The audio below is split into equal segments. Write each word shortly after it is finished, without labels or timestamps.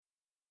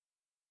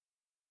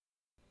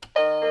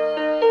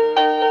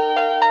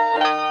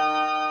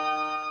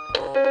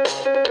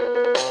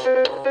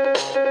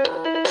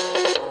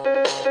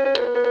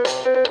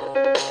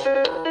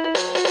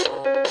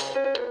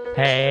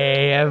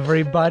Hey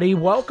everybody,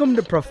 welcome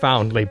to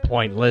Profoundly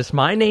Pointless.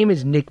 My name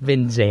is Nick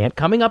Vinzant.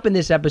 Coming up in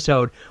this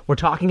episode, we're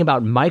talking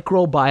about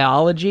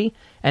microbiology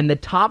and the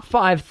top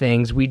 5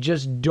 things we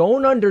just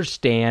don't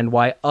understand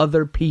why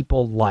other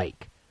people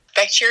like.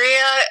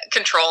 Bacteria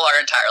control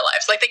our entire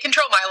lives. Like, they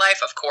control my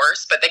life, of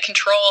course, but they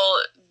control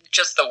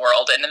just the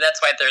world, and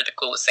that's why they're the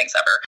coolest things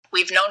ever.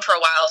 We've known for a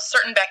while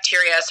certain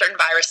bacteria, certain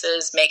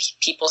viruses make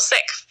people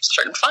sick.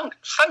 Certain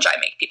fungi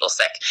make people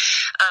sick.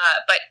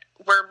 But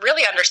we're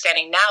really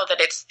understanding now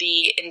that it's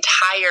the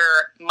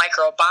entire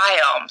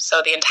microbiome,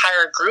 so the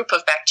entire group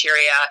of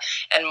bacteria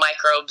and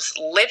microbes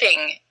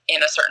living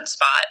in a certain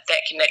spot that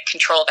can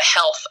control the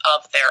health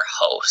of their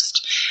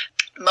host.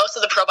 Most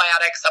of the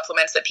probiotic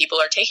supplements that people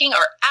are taking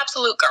are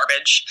absolute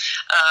garbage.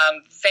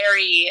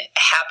 Very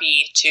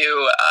happy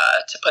to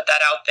put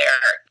that out there.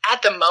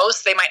 At the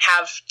most, they might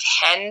have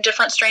 10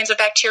 different strains of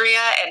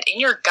bacteria, and in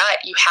your gut,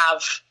 you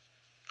have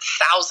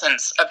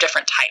thousands of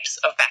different types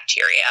of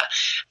bacteria.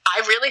 I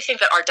really think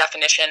that our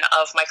definition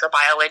of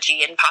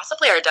microbiology and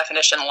possibly our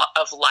definition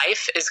of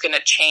life is going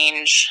to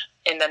change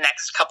in the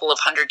next couple of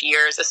 100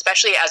 years,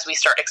 especially as we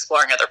start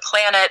exploring other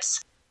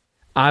planets.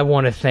 I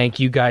want to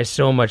thank you guys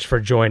so much for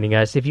joining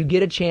us. If you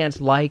get a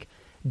chance, like,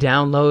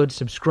 download,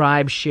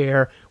 subscribe,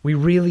 share. We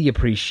really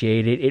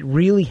appreciate it. It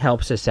really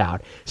helps us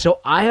out. So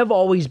I have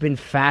always been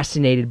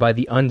fascinated by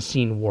the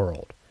unseen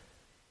world.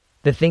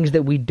 The things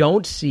that we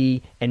don't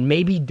see and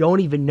maybe don't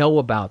even know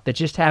about that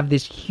just have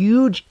this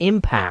huge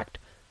impact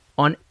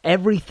on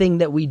everything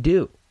that we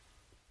do.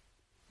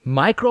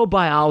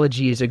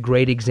 Microbiology is a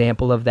great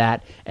example of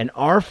that, and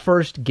our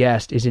first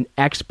guest is an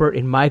expert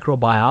in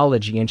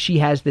microbiology, and she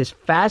has this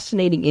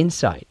fascinating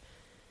insight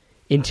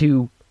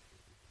into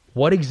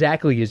what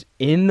exactly is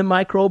in the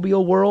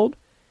microbial world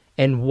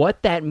and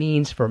what that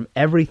means from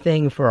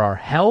everything for our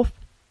health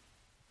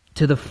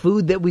to the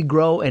food that we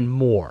grow and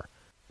more.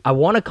 I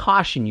want to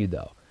caution you,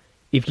 though,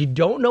 if you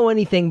don't know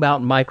anything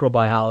about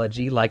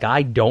microbiology, like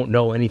I don't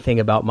know anything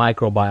about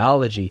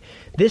microbiology,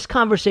 this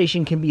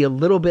conversation can be a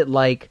little bit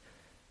like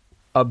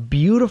a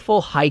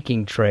beautiful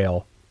hiking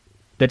trail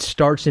that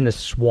starts in a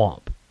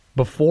swamp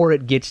before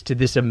it gets to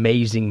this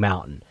amazing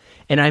mountain.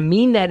 And I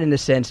mean that in the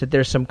sense that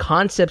there's some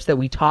concepts that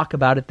we talk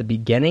about at the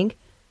beginning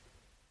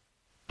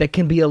that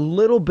can be a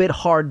little bit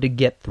hard to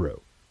get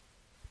through.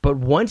 But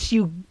once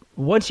you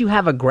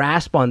have a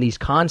grasp on these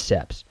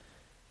concepts,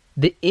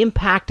 the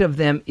impact of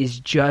them is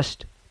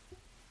just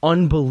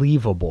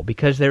unbelievable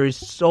because there is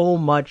so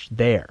much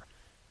there.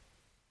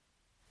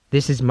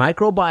 This is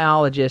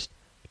microbiologist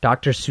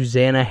Dr.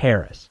 Susanna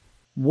Harris.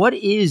 What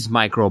is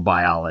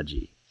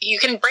microbiology? You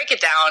can break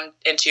it down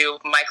into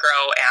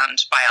micro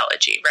and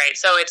biology, right?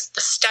 So it's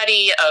the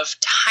study of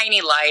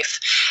tiny life.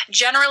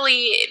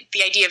 Generally,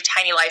 the idea of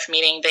tiny life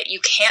meaning that you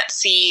can't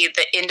see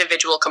the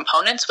individual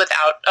components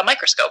without a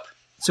microscope.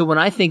 So when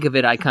I think of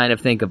it, I kind of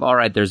think of, all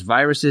right, there's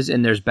viruses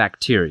and there's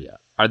bacteria.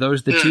 Are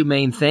those the two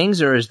main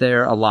things, or is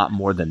there a lot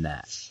more than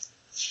that?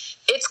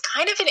 It's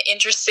kind of an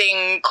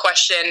interesting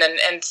question,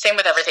 and same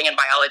with everything in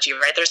biology,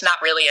 right? There's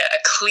not really a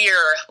clear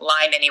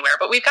line anywhere,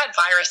 but we've got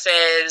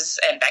viruses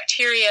and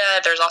bacteria.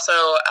 There's also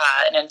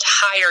an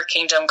entire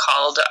kingdom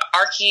called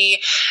archaea,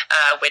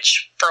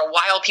 which for a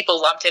while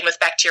people lumped in with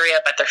bacteria,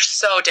 but they're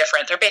so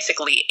different. They're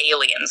basically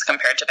aliens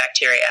compared to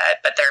bacteria,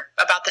 but they're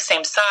about the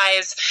same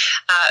size.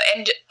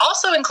 And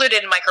also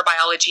included in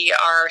microbiology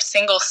are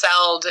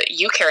single-celled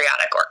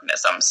eukaryotic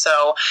organisms.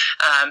 So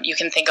you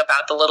can think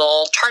about the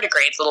little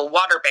tardigrades, little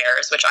water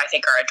bears, which I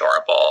think are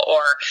adorable,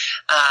 or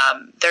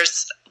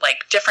there's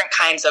like different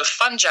kinds of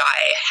fungi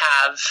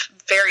have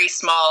very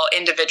small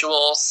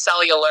individual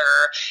cellular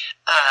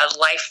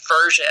life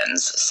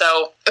versions.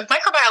 So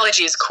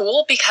microbiology is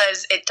cool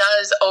because it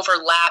does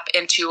overlap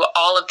into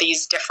all of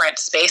these different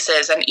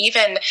spaces. And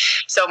even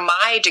so,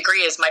 my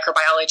degree is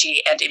microbiology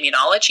and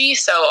immunology.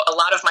 So a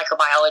lot of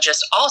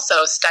microbiologists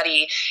also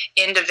study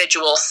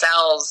individual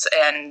cells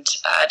and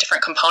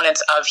different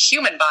components of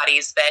human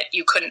bodies that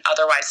you couldn't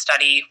otherwise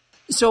study.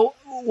 So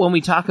when we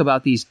talk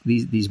about these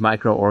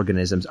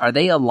microorganisms, are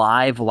they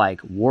alive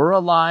like we're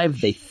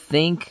alive? They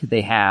think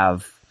they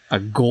have a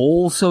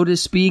goal, so to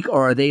speak,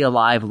 or are they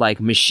alive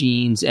like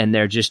machines and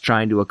they're just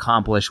trying to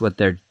accomplish what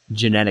their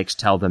genetics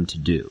tell them to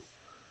do?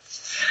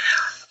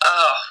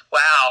 Oh,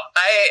 wow.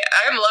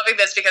 I'm loving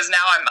this because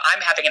now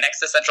I'm having an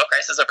existential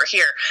crisis over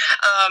here.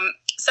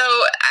 So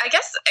I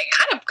guess it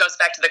kind of goes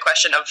back to the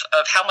question of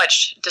how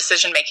much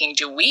decision-making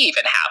do we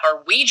even have?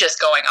 Are we just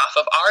going off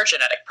of our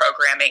genetic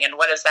programming, and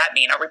what does that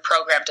mean? Are we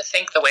programmed to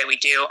think the way we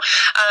do?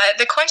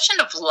 The question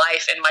of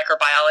life in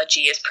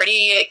microbiology is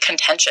pretty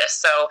contentious.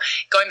 So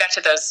going back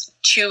to those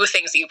two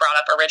things that you brought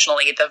up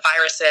originally, the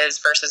viruses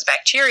versus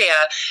bacteria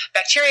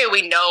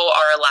we know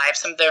are alive.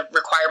 Some of the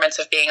requirements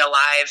of being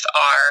alive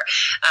are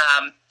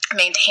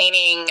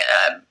maintaining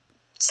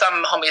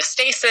some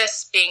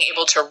homeostasis, being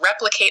able to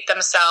replicate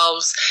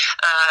themselves,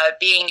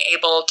 being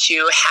able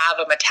to have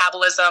a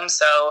metabolism,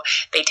 so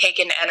they take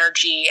in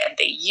energy and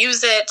they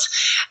use it.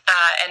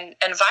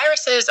 And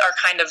viruses are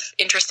kind of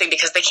interesting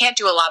because they can't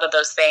do a lot of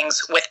those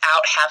things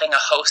without having a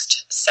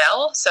host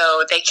cell.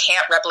 So they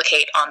can't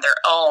replicate on their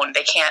own.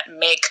 They can't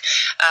make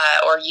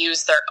or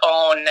use their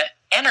own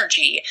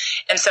energy.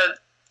 And so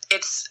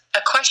it's a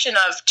question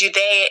of, do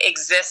they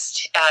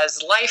exist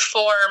as life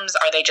forms?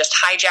 Are they just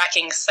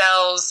hijacking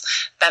cells?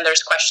 Then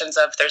there's questions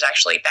of, there's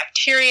actually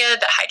bacteria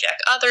that hijack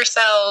other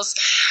cells.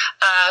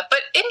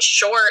 But in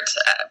short,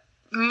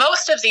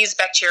 most of these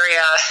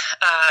bacteria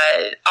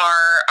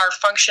are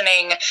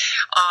functioning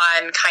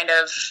on kind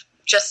of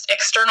just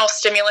external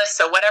stimulus.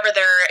 So whatever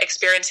they're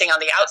experiencing on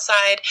the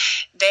outside,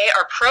 they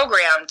are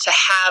programmed to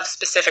have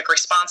specific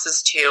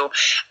responses to.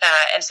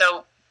 And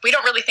so we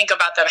don't really think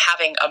about them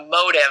having a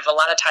motive. A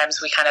lot of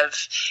times we kind of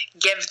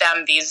give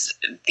them these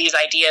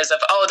ideas of,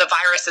 oh, the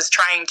virus is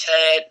trying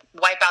to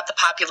wipe out the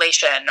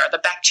population, or the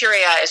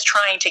bacteria is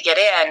trying to get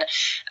in.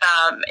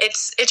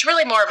 It's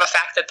really more of a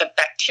fact that the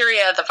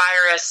bacteria, the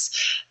virus,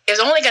 is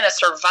only going to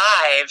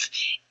survive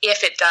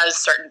if it does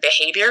certain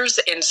behaviors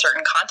in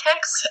certain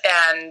contexts.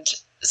 And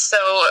so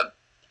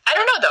I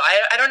don't know, though.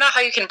 I don't know how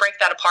you can break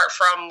that apart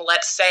from,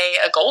 let's say,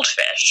 a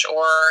goldfish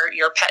or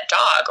your pet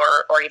dog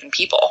or even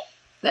people.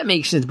 That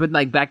makes sense, but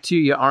like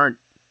bacteria aren't,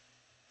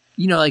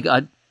 like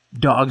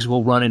dogs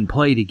will run and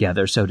play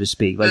together, so to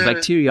speak. Like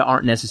bacteria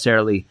aren't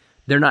necessarily,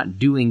 they're not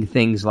doing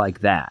things like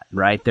that,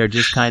 right? They're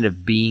just kind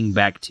of being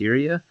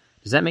bacteria.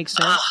 Does that make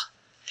sense?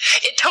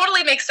 It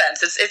totally makes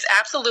sense. It's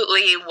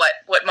absolutely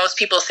what most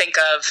people think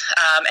of.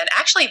 And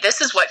actually,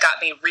 this is what got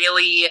me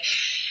really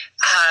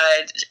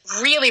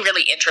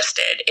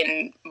interested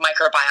in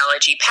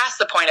microbiology, past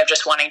the point of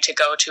just wanting to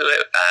go to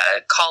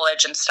a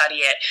college and study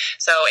it.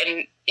 So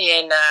in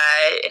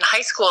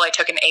high school, I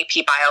took an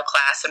AP bio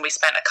class, and we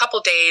spent a couple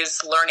days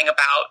learning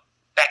about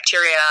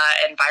bacteria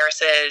and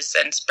viruses,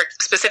 and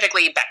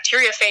specifically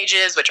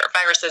bacteriophages, which are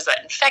viruses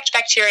that infect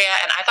bacteria.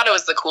 And I thought it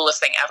was the coolest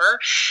thing ever.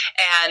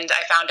 And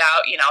I found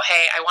out,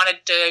 hey, I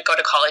wanted to go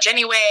to college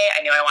anyway.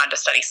 I knew I wanted to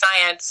study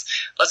science.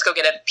 Let's go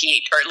get a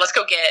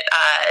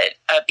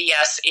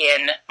BS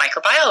in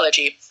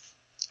microbiology.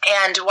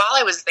 And while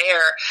I was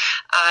there,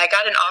 I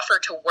got an offer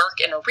to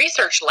work in a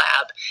research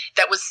lab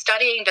that was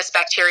studying this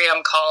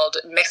bacterium called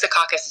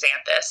Myxococcus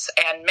xanthus.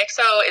 And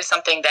myxo is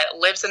something that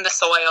lives in the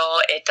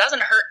soil. It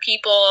doesn't hurt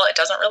people. It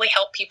doesn't really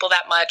help people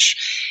that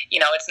much.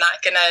 It's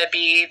not going to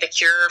be the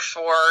cure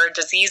for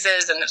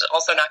diseases, and it's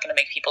also not going to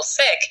make people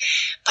sick.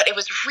 But it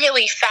was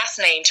really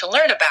fascinating to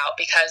learn about,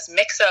 because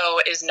myxo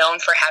is known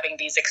for having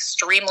these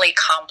extremely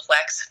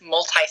complex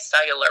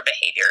multicellular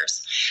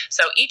behaviors.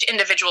 So each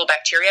individual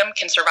bacterium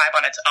can survive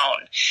on its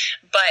own.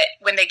 But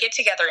when they get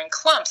together in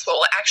clumps, what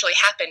will actually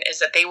happen is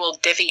that they will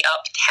divvy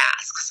up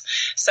tasks.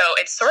 So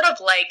it's sort of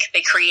like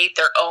they create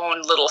their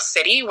own little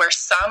city, where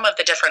some of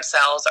the different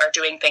cells are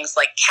doing things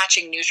like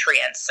catching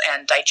nutrients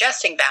and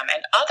digesting them,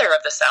 and other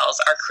of the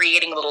cells are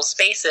creating little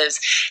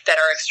spaces that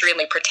are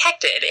extremely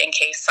protected in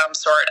case some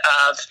sort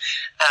of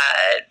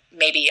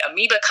maybe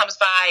amoeba comes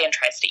by and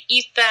tries to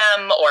eat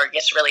them, or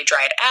gets really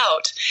dried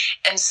out.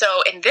 And so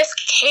in this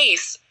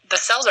case, the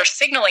cells are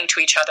signaling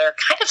to each other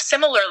kind of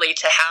similarly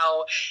to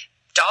how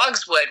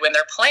dogs would when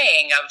they're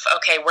playing, of,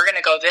 okay, we're going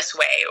to go this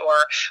way, or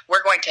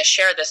we're going to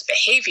share this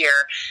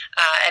behavior.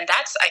 And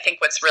that's, I think,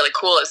 what's really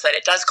cool, is that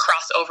it does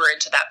cross over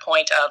into that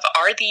point of,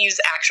 are these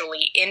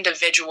actually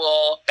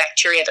individual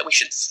bacteria that we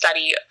should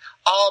study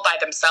all by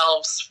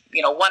themselves,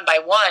 one by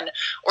one,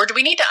 or do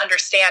we need to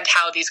understand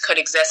how these could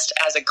exist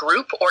as a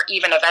group, or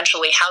even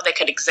eventually how they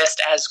could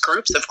exist as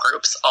groups of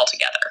groups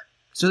altogether?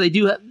 So they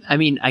do,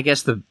 I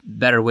guess the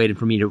better way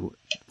for me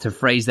to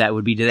phrase that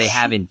would be, do they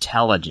have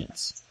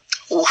intelligence?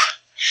 Oof.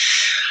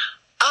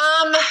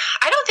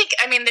 I don't think,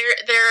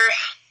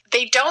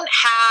 they don't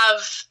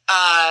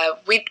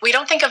have, we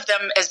don't think of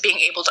them as being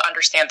able to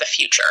understand the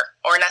future,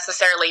 or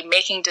necessarily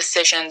making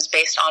decisions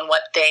based on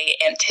what they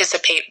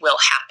anticipate will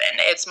happen.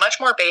 It's much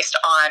more based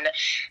on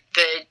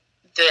the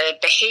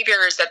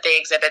behaviors that they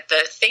exhibit.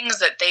 The things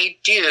that they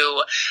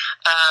do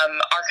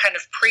are kind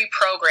of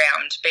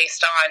pre-programmed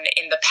based on,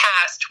 in the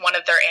past, one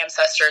of their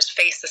ancestors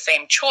faced the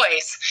same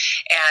choice,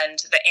 and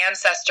the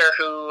ancestor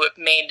who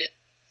made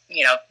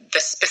the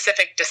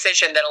specific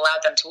decision that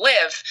allowed them to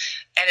live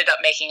ended up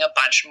making a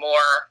bunch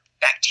more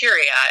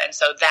bacteria. And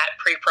so that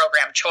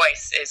pre-programmed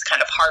choice is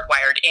kind of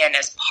hardwired in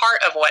as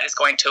part of what is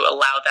going to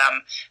allow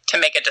them to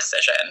make a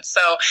decision.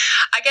 So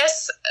I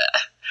guess,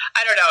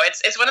 I don't know,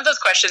 it's one of those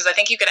questions I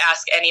think you could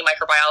ask any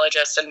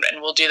microbiologist, and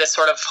we'll do this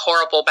sort of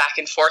horrible back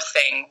and forth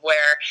thing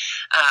where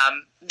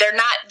they're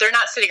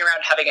not sitting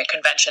around having a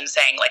convention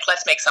saying, like,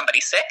 let's make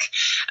somebody sick,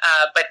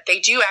 but they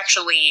do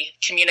actually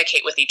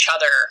communicate with each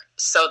other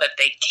so that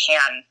they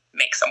can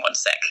make someone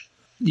sick.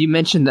 You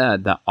mentioned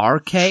the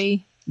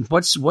RK.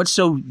 What's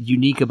so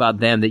unique about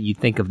them that you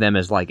think of them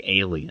as like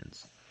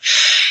aliens?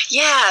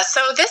 Yeah,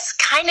 so this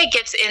kind of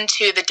gets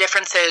into the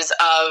differences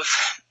of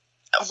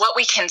what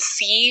we can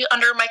see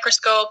under a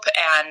microscope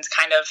and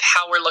kind of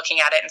how we're looking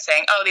at it and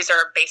saying, oh, these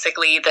are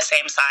basically the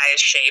same size,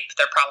 shape,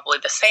 they're probably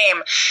the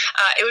same.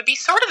 It would be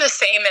sort of the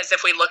same as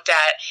if we looked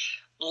at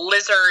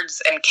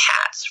lizards and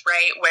cats,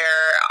 right?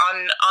 Where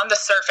on the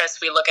surface,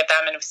 we look at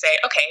them and we say,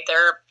 okay,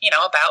 they're,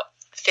 about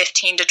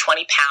 15 to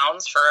 20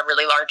 pounds for a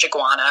really large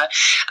iguana.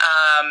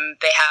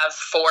 They have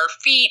 4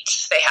 feet,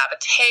 they have a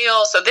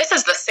tail. So this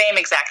is the same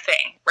exact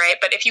thing, right?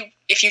 But if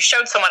you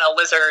showed someone a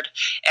lizard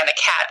and a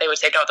cat, they would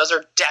say, no, those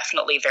are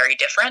definitely very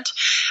different.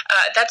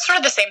 That's sort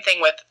of the same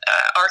thing with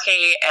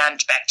archaea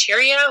and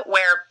bacteria,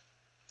 where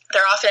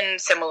they're often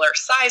similar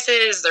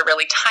sizes. They're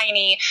really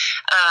tiny.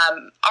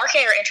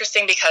 Archaea are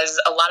interesting because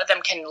a lot of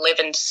them can live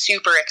in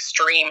super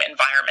extreme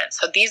environments.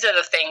 So these are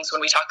the things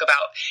when we talk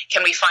about,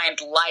 can we find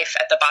life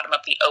at the bottom of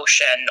the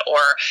ocean or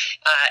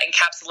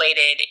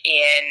encapsulated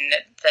in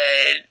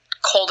the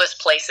coldest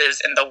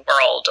places in the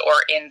world or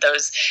in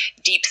those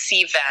deep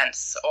sea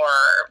vents or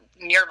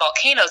near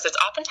volcanoes? It's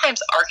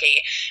oftentimes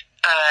archaea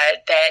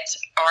that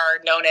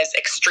are known as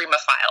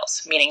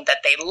extremophiles, meaning that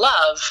they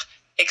love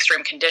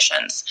extreme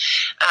conditions,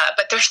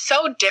 but they're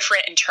so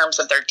different in terms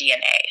of their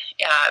DNA.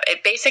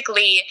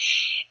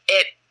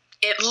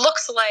 It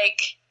looks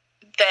like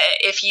that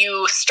if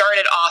you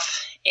started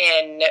off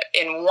in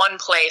one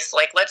place,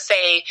 like let's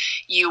say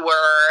you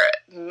were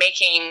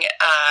making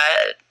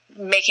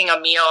a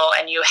meal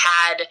and you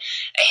had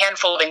a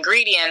handful of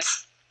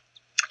ingredients.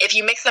 If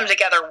you mix them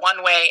together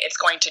one way, it's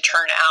going to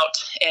turn out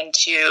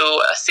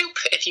into a soup.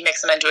 If you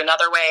mix them into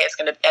another way, it's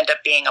going to end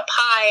up being a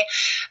pie.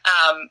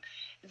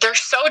 They're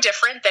so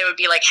different, they would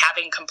be like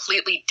having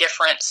completely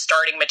different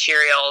starting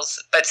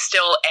materials, but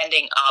still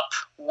ending up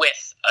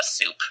with a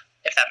soup,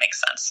 if that makes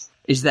sense.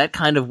 Is that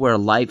kind of where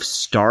life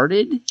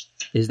started?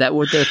 Is that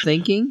what they're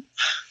thinking?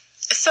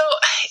 So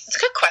it's a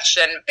good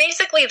question.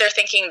 Basically, they're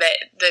thinking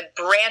that the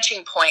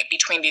branching point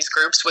between these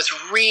groups was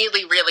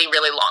really, really,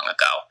 really long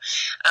ago.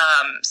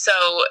 So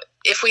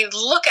if we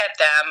look at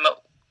them,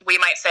 we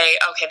might say,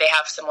 okay, they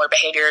have similar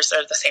behaviors,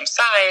 they're the same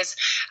size,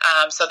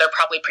 so they're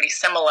probably pretty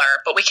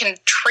similar. But we can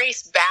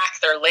trace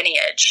back their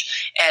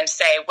lineage and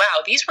say,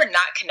 wow, these were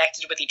not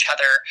connected with each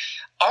other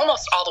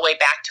almost all the way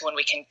back to when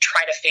we can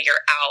try to figure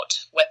out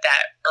what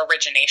that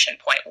origination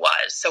point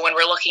was. So when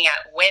we're looking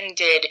at when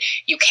did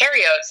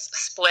eukaryotes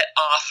split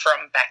off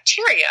from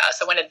bacteria,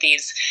 so when did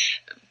these,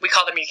 we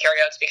call them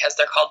eukaryotes because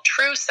they're called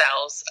true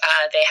cells.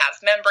 They have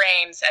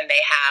membranes and they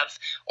have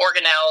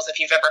organelles. If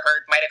you've ever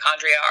heard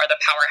mitochondria are the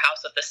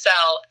powerhouse of the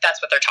cell,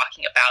 that's what they're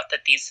talking about,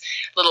 that these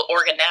little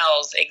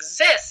organelles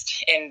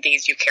exist in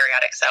these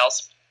eukaryotic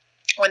cells.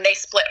 When they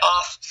split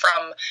off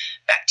from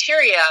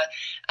bacteria,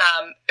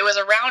 it was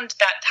around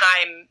that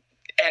time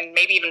and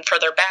maybe even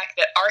further back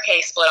that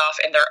archaea split off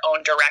in their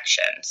own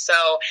direction.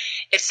 So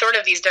it's sort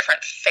of these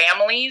different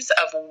families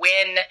of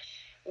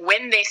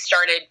when they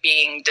started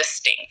being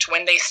distinct,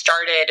 when they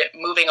started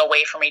moving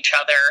away from each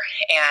other,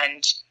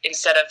 and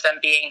instead of them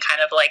being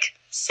kind of like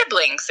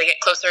siblings, they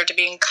get closer to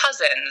being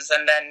cousins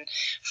and then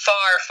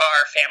far,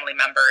 far family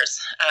members.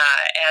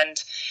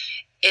 And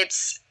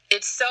it's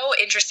so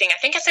interesting. I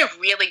think it's a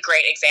really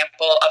great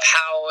example of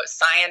how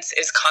science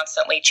is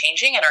constantly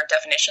changing and our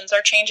definitions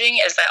are changing,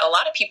 is that a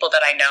lot of people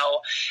that I know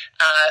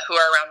who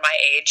are around my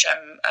age,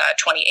 I'm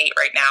 28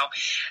 right now,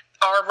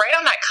 are right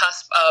on that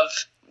cusp of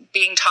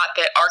being taught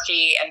that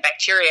archaea and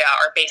bacteria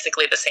are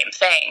basically the same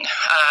thing.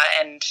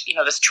 And,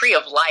 this tree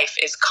of life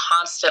is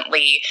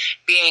constantly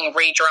being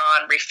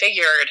redrawn,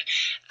 refigured,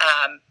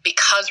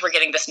 because we're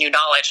getting this new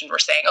knowledge and we're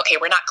saying, okay,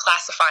 we're not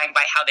classifying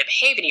by how they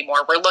behave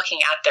anymore. We're looking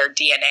at their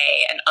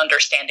DNA and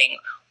understanding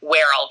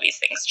where all these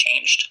things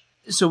changed.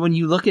 So when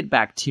you look at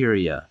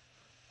bacteria,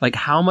 like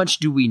how much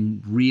do we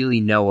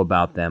really know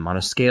about them on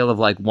a scale of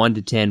like 1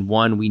 to 10?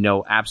 1, we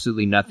know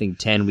absolutely nothing.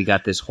 10, we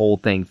got this whole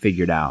thing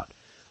figured out.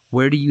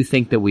 Where do you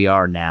think that we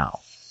are now?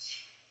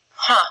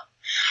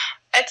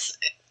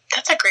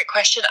 That's a great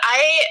question.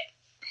 I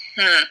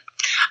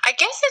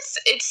guess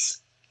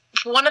it's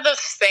one of those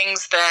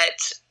things that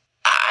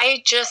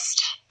I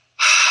just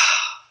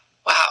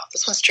wow,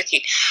 this one's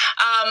tricky.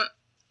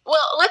 Well,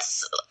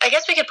 I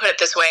guess we could put it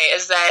this way,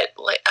 is that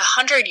like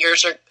 100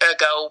 years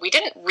ago, we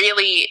didn't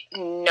really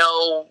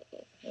know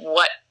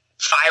what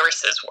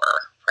viruses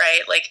were.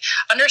 Right? Like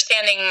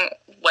understanding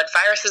what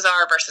viruses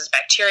are versus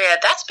bacteria,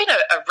 that's been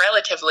a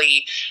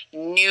relatively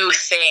new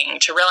thing,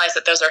 to realize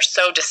that those are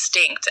so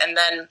distinct. And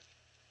then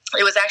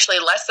it was actually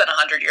less than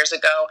 100 years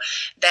ago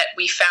that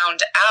we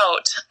found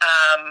out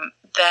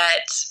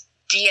that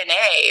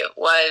DNA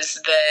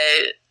was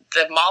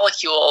the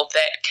molecule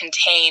that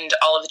contained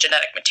all of the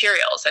genetic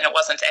materials, and it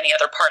wasn't any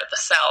other part of the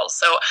cell.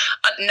 So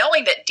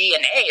knowing that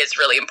DNA is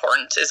really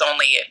important is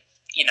only,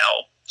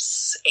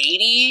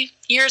 80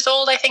 years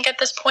old, I think, at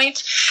this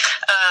point.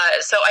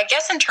 So I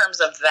guess in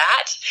terms of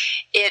that,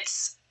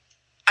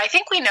 I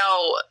think we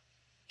know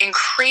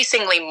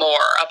increasingly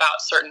more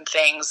about certain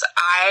things.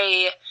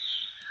 I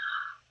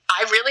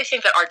I really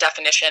think that our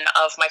definition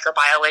of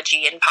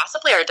microbiology and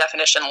possibly our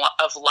definition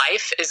of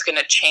life is going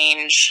to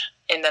change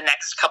in the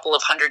next couple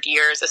of 100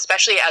 years,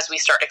 especially as we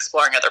start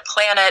exploring other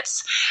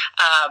planets.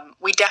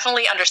 We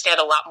definitely understand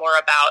a lot more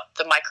about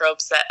the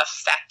microbes that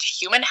affect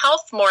human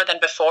health more than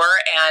before.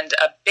 And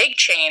a big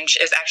change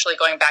is actually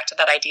going back to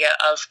that idea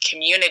of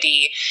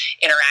community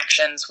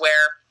interactions,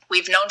 where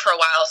we've known for a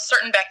while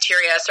certain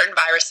bacteria, certain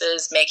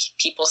viruses make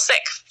people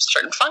sick,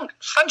 certain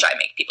fungi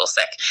make people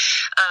sick.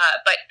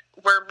 But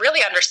we're really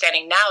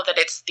understanding now that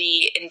it's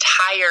the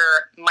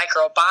entire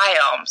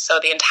microbiome, so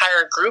the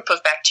entire group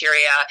of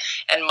bacteria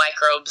and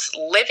microbes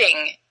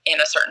living in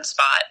a certain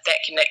spot that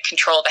can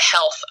control the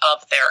health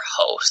of their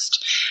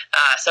host.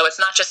 So it's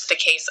not just a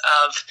case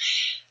of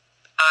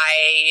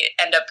I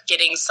end up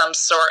getting some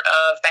sort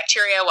of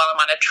bacteria while I'm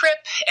on a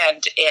trip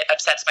and it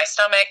upsets my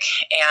stomach,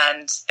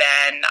 and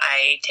then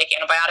I take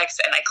antibiotics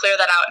and I clear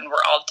that out and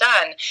we're all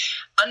done.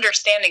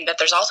 Understanding that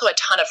there's also a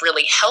ton of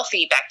really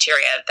healthy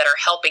bacteria that are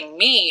helping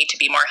me to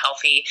be more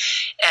healthy,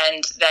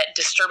 and that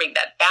disturbing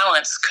that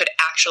balance could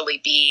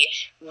actually be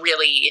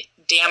really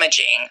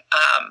damaging.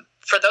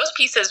 For those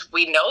pieces,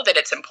 we know that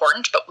it's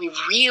important, but we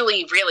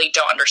really, really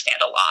don't understand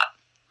a lot.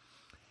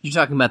 You're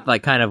talking about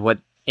like kind of what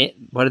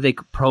are they,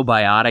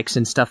 probiotics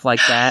and stuff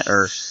like that,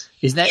 or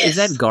is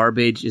that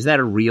garbage? Is that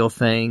a real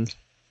thing,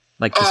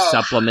 like the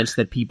supplements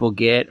that people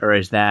get, or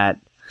is that?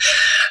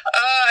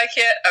 I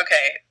can't.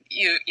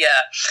 Okay,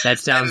 That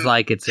sounds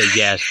like it's a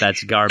yes.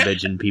 That's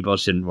garbage, and people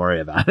shouldn't worry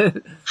about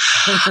it.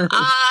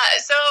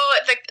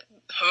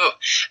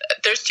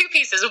 There's two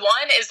pieces.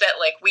 One is that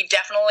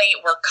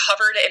we're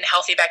covered in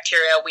healthy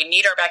bacteria. We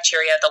need our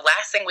bacteria. The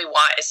last thing we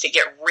want is to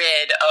get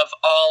rid of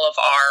all of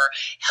our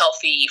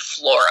healthy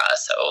flora,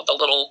 so the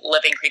little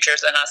living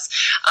creatures in us.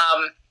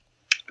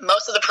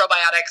 Most of the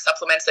probiotic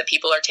supplements that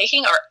people are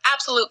taking are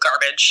absolute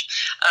garbage.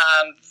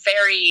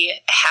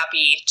 Very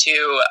happy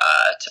to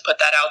put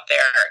that out there,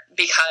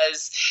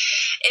 because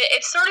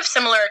it's sort of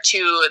similar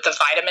to the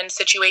vitamin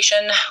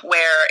situation,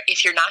 where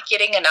if you're not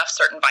getting enough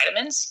certain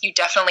vitamins, you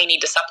definitely need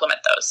to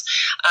supplement those.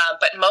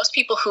 But most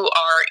people who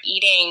are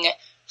eating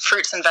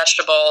fruits and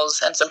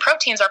vegetables and some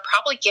proteins are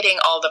probably getting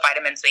all the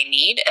vitamins they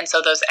need. And so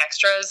those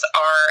extras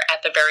are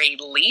at the very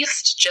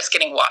least just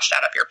getting washed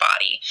out of your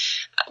body.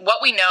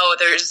 What we know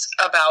there's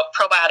about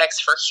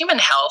probiotics for human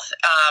health,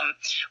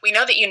 we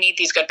know that you need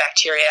these good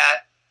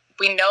bacteria.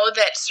 We know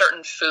that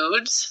certain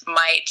foods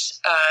might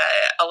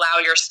allow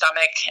your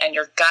stomach and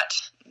your gut,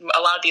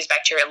 a lot of these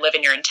bacteria live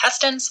in your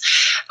intestines,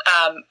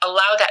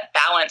 allow that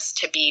balance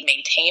to be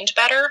maintained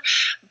better.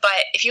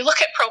 But if you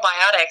look at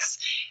probiotics,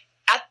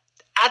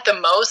 at the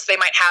most, they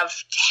might have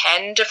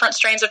 10 different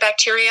strains of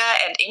bacteria,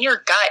 and in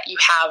your gut, you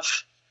have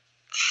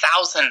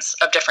thousands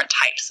of different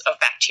types of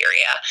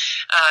bacteria.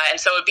 And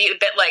so it would be a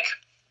bit like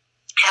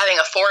having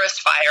a forest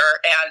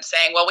fire and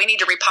saying, well, we need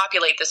to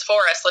repopulate this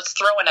forest. Let's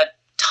throw in a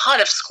ton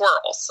of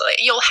squirrels.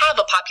 You'll have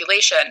a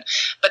population,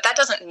 but that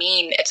doesn't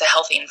mean it's a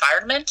healthy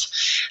environment.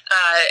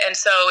 And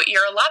so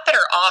you're a lot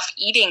better off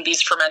eating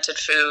these fermented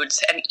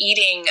foods and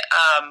eating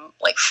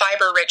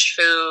fiber-rich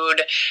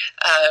food,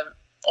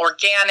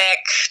 organic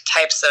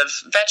types of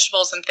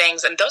vegetables and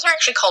things, and those are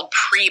actually called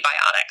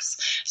prebiotics.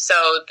 So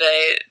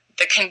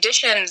the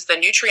conditions, the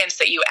nutrients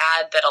that you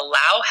add that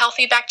allow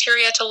healthy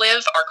bacteria to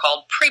live are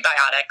called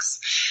prebiotics.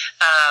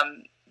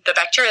 The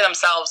bacteria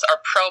themselves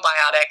are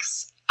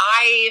probiotics.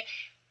 I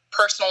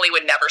personally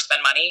would never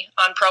spend money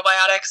on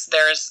probiotics.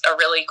 There's a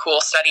really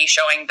cool study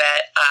showing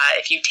that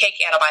if you take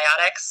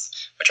antibiotics,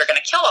 which are going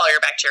to kill all your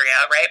bacteria,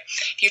 right?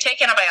 If you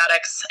take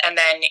antibiotics and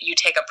then you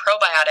take a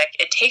probiotic,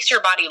 it takes your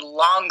body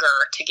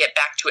longer to get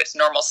back to its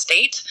normal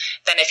state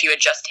than if you had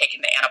just taken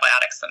the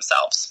antibiotics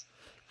themselves.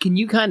 Can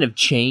you kind of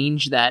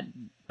change that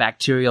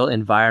bacterial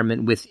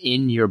environment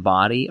within your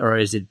body, or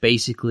is it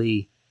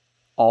basically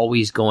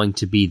always going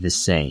to be the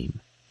same?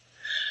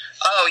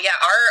 Oh, yeah.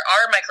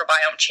 Our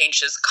microbiome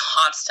changes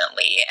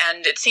constantly,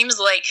 and it seems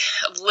like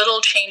little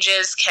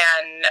changes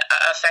can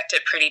affect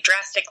it pretty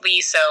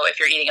drastically. So if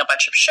you're eating a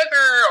bunch of sugar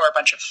or a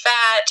bunch of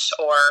fat,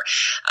 or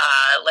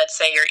let's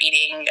say you're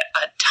eating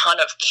a ton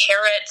of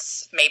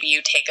carrots, maybe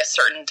you take a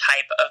certain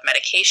type of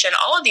medication,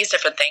 all of these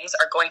different things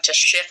are going to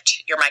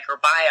shift your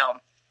microbiome.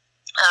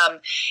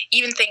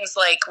 Even things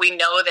like, we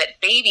know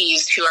that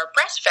babies who are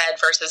breastfed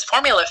versus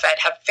formula fed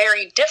have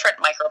very different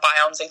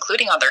microbiomes,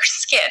 including on their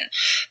skin.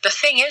 The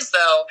thing is,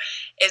 though,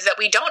 is that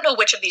we don't know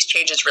which of these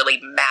changes really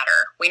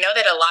matter. We know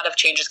that a lot of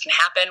changes can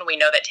happen. We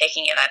know that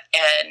taking an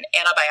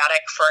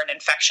antibiotic for an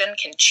infection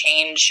can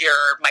change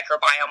your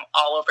microbiome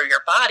all over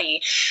your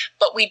body,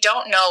 but we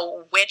don't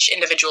know which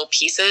individual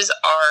pieces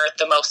are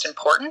the most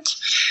important.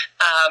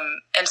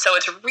 And so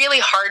it's really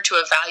hard to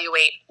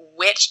evaluate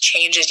which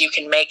changes you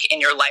can make in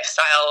your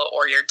lifestyle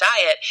or your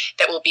diet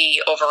that will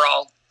be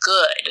overall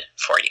good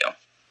for you.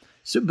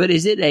 So, but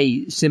is it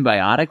a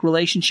symbiotic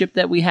relationship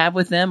that we have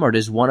with them, or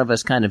does one of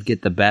us kind of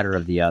get the better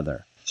of the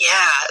other?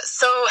 Yeah.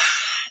 So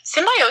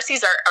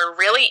Symbioses are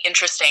really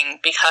interesting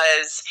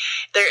because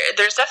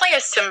there's definitely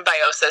a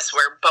symbiosis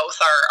where both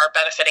are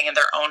benefiting in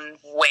their own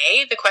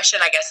way. The question,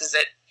 I guess,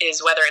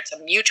 is whether it's a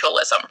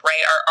mutualism,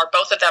 right? Are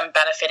both of them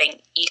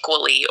benefiting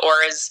equally,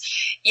 or is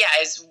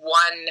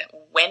one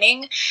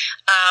winning?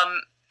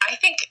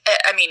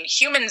 I mean,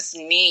 humans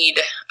need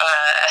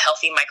a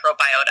healthy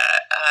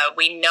microbiota.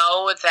 We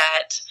know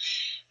that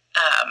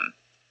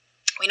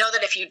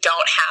if you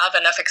don't have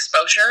enough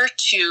exposure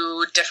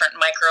to different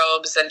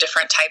microbes and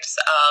different types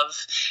of,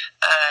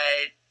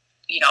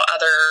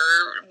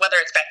 whether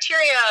it's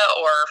bacteria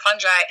or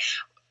fungi,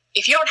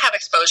 if you don't have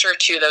exposure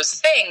to those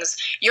things,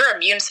 your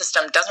immune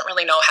system doesn't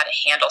really know how to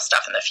handle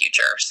stuff in the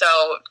future.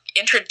 So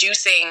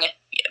introducing,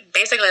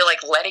 basically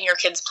like letting your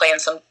kids play in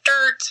some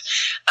dirt,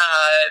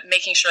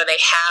 making sure they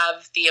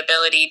have the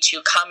ability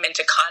to come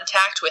into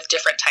contact with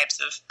different types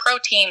of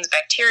proteins,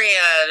 bacteria,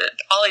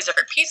 all these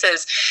different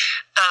pieces,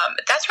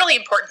 that's really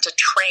important to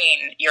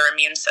train your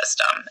immune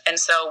system. And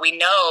so we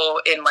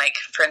know in, like,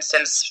 for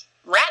instance,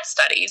 rat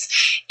studies,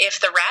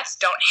 if the rats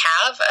don't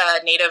have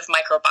a native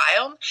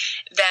microbiome,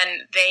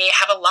 then they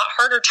have a lot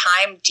harder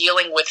time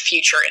dealing with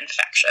future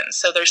infections.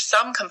 So there's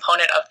some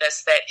component of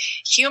this that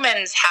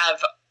humans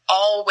have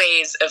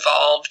always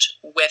evolved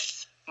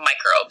with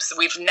microbes.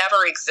 We've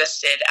never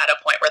existed at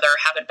a point where there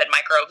haven't been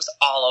microbes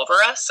all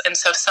over us. And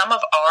so some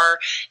of our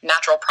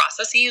natural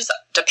processes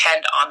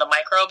depend on the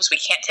microbes. We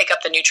can't take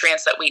up the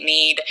nutrients that we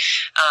need.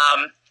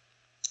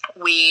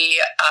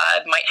 We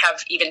might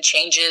have even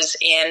changes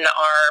in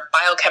our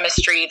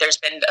biochemistry. There's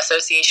been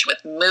association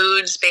with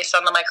moods based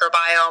on the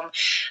microbiome.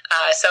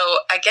 So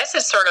I guess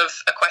it's sort of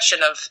a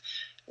question of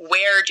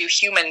where do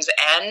humans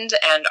end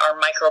and our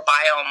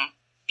microbiome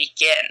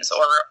begins,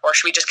 or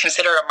should we just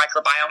consider a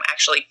microbiome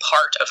actually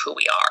part of who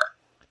we are?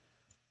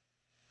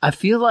 I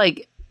feel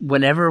like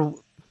whenever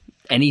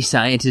any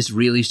scientist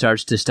really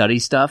starts to study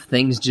stuff,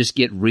 things just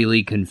get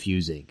really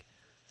confusing.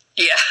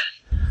 Yeah.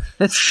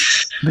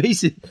 That's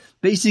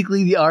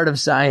basically the art of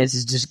science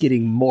is just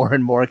getting more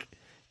and more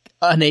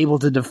unable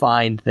to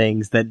define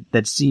things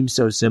that seem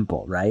so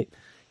simple, right?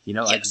 You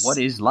know, like, what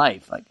is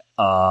life? Like,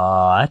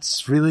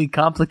 that's a really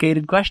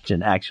complicated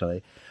question,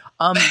 actually.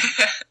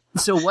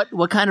 So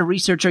what kind of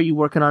research are you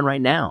working on right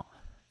now?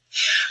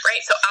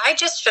 Right. So I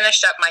just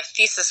finished up my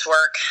thesis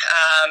work.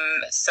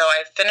 So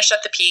I finished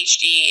up the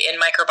PhD in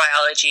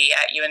microbiology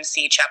at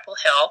UNC Chapel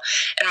Hill.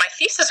 And my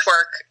thesis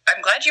work,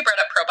 I'm glad you brought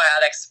up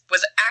probiotics,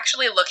 was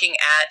actually looking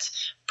at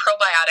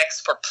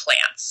probiotics for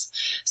plants.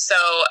 So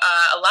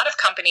a lot of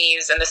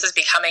companies, and this is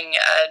becoming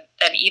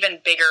an even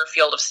bigger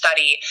field of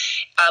study,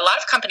 a lot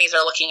of companies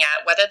are looking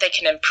at whether they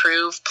can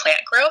improve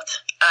plant growth.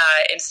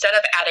 Instead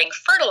of adding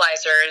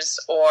fertilizers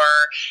or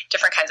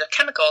different kinds of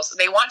chemicals,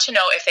 they want to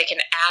know if they can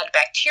add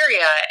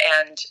bacteria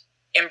and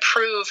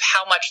improve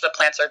how much the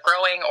plants are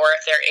growing, or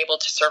if they're able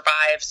to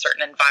survive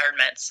certain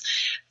environments.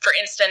 For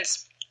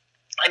instance,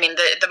 I mean,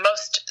 the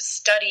most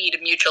studied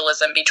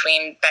mutualism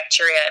between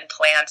bacteria and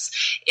plants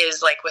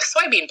is like with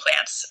soybean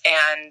plants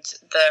and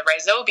the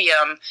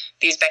rhizobium.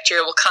 These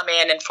bacteria will come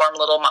in and form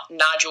little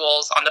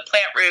nodules on the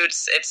plant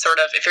roots. It's sort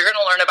of, if you're going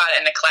to learn about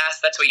it in a class,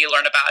 that's what you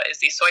learn about, is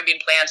these soybean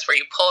plants where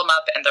you pull them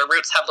up and the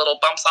roots have little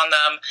bumps on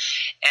them,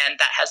 and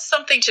that has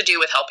something to do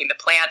with helping the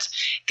plant.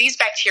 These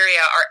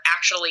bacteria are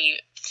actually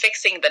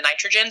fixing the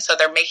nitrogen, so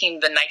they're making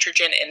the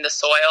nitrogen in the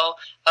soil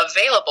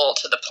available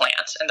to the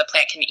plant, and the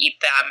plant can eat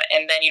them,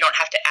 and then you don't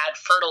have to add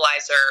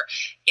fertilizer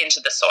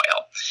into the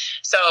soil.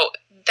 So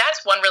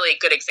that's one really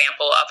good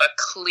example of a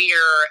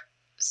clear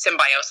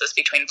symbiosis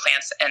between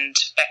plants and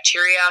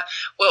bacteria.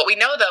 What we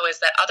know, though, is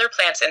that other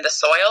plants in the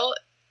soil,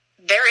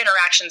 their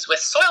interactions with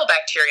soil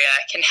bacteria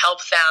can help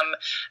them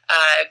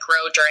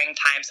grow during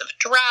times of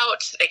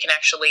drought. They can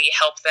actually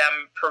help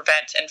them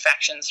prevent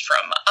infections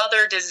from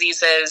other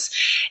diseases.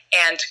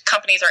 And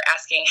companies are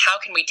asking, how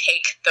can we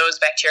take those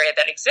bacteria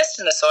that exist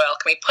in the soil,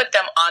 can we put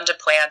them onto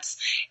plants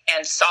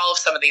and solve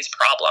some of these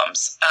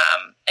problems?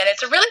 And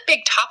it's a really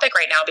big topic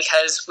right now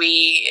because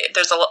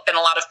there's been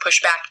a lot of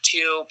pushback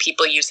to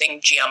people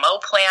using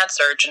GMO plants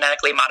or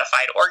genetically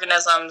modified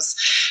organisms.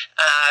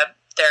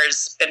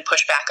 There's been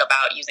pushback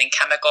about using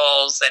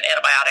chemicals and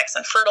antibiotics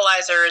and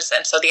fertilizers.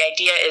 And so the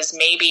idea is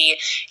maybe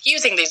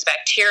using these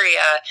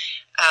bacteria,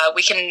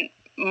 we can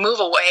move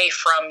away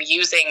from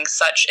using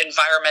such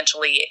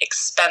environmentally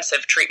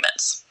expensive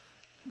treatments.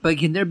 But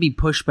can there be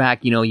pushback?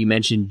 You know, you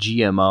mentioned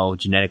GMO,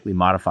 genetically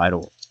modified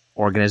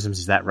organisms.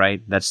 Is that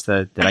right? That's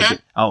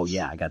oh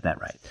yeah, I got that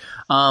right.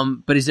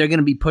 But is there going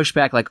to be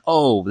pushback like,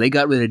 oh, they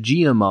got rid of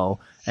GMO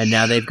and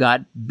now they've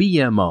got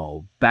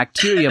BMO,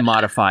 bacteria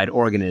modified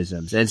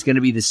organisms, and it's going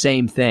to be the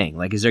same thing?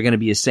 Like, is there going to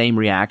be a same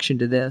reaction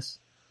to this?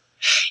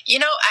 You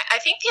know, I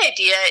think the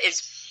idea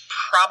is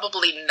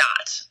probably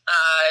not,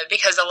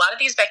 because a lot of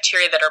these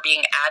bacteria that are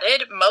being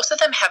added, most of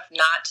them have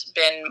not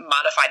been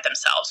modified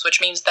themselves, which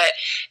means that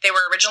they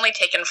were originally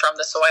taken from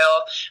the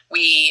soil.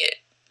 We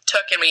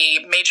took and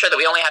we made sure that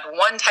we only had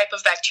one type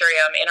of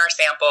bacterium in our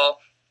sample,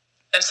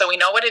 and so we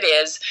know what it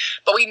is,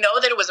 but we know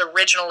that it was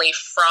originally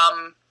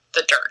from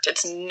the dirt.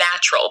 It's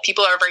natural.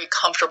 People are very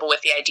comfortable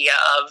with the idea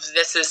of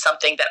this is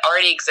something that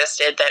already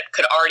existed, that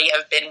could already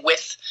have been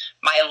with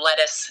my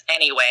lettuce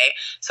anyway.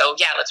 So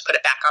yeah, let's put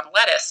it back on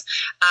lettuce.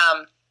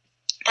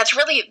 That's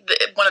really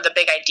one of the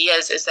big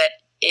ideas, is that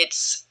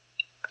it's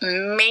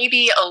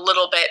maybe a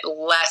little bit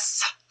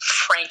less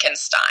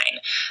Frankenstein.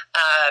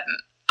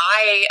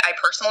 I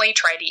personally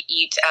try to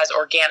eat as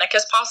organic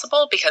as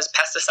possible, because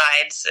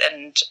pesticides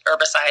and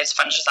herbicides,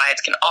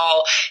 fungicides can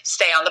all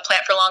stay on the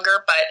plant for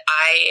longer, but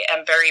I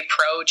am very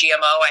pro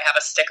GMO. I have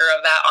a sticker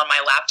of that on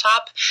my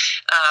laptop,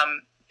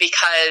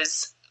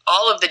 because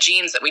all of the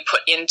genes that we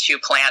put into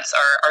plants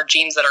are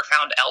genes that are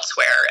found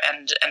elsewhere,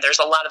 and there's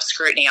a lot of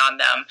scrutiny on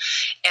them.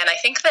 And I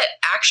think that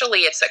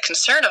actually it's a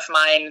concern of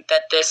mine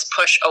that this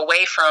push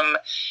away from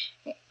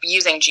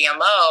using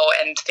GMO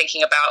and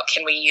thinking about,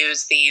 can we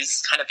use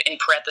these kind of, in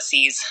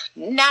parentheses,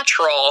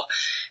 natural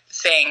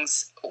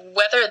things,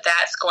 whether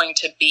that's going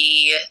to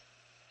be,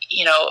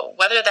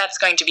 whether that's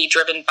going to be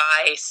driven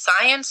by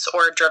science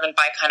or driven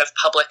by kind of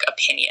public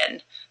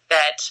opinion.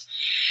 That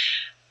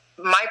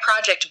my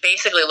project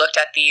basically looked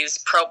at these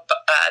plant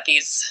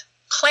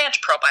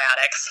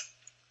probiotics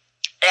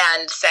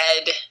and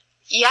said,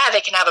 yeah, they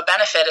can have a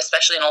benefit,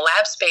 especially in a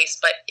lab space,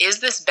 but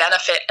is this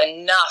benefit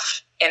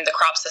enough in the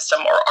crop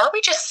system? Or are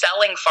we just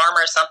selling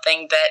farmers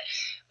something that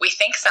we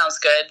think sounds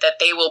good, that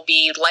they will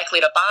be likely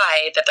to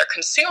buy, that their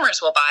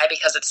consumers will buy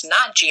because it's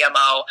not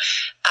GMO?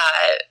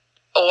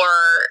 Or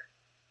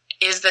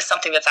is this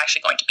something that's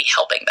actually going to be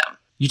helping them?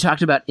 You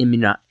talked about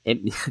immunology.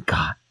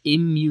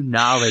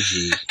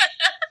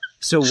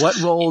 So what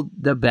role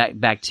do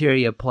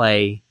bacteria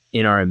play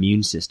in our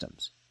immune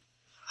systems?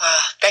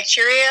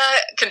 Bacteria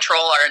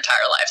control our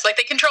entire lives. Like,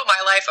 they control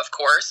my life, of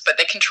course, but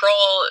they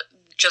control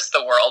just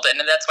the world, and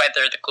that's why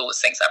they're the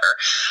coolest things ever.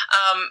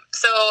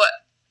 So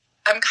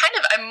I'm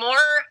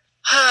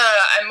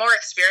more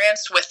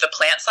experienced with the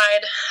plant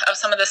side of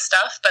some of this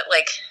stuff, but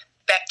like,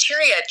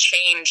 bacteria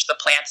change the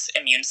plant's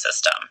immune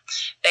system.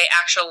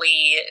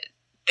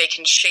 They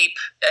can shape,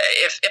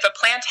 if a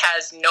plant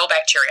has no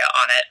bacteria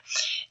on it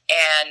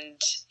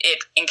and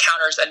it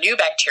encounters a new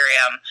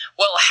bacterium,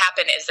 what will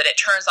happen is that it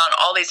turns on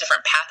all these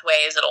different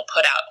pathways. It'll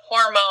put out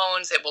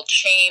hormones. It will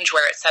change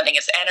where it's sending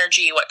its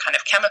energy, what kind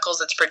of chemicals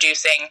it's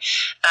producing,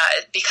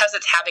 because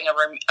it's having an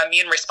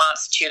immune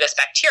response to this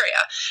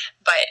bacteria.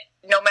 But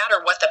no matter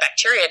what the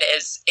bacteria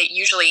is, it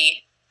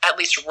usually at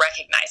least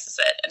recognizes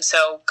it. And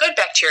so good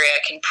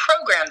bacteria can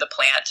program the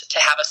plant to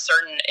have a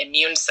certain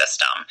immune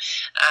system,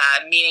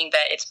 meaning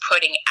that it's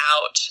putting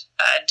out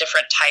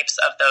different types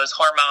of those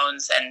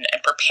hormones and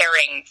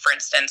preparing, for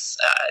instance,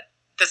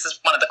 this is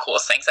one of the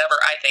coolest things ever,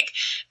 I think,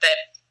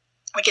 that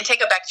we can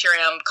take a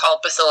bacterium called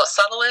Bacillus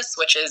subtilis,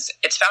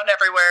 it's found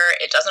everywhere.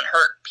 It doesn't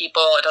hurt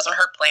people. It doesn't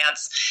hurt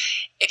plants.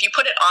 If you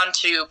put it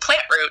onto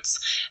plant roots,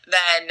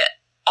 then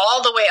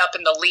all the way up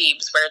in the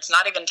leaves, where it's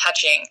not even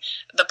touching,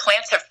 the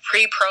plants have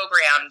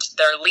pre-programmed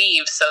their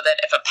leaves so that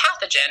if a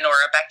pathogen or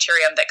a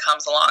bacterium that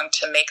comes along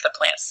to make the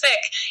plant sick,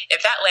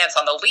 if that lands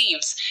on the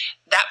leaves,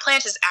 that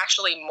plant is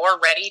actually more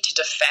ready to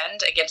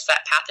defend against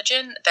that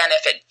pathogen than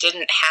if it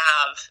didn't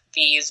have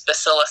these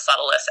Bacillus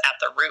subtilis at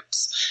the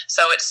roots.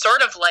 So it's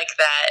sort of like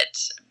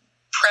that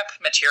prep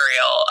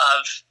material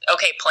of,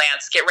 okay,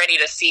 plants, get ready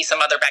to see some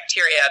other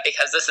bacteria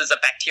because this is a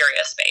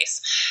bacteria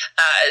space.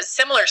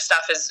 Similar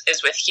stuff is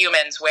with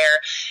humans, where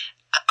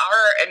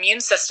our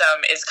immune system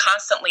is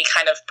constantly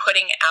kind of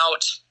putting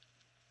out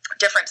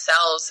different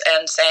cells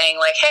and saying,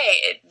 like,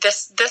 hey,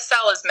 this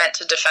cell is meant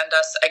to defend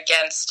us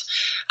against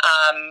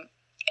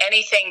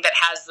anything that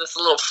has this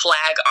little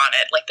flag on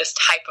it, like this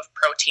type of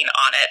protein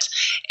on it.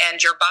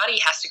 And your body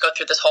has to go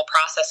through this whole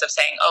process of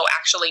saying, oh,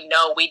 actually,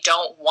 no, we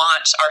don't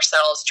want our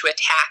cells to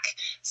attack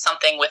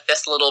something with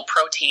this little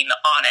protein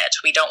on it.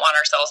 We don't want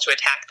our cells to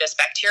attack this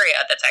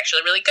bacteria that's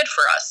actually really good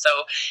for us. So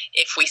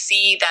if we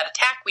see that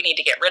attack, we need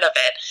to get rid of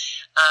it.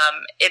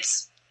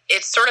 It's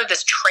sort of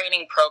this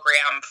training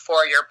program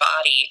for your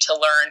body to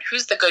learn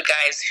who's the good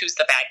guys, who's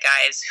the bad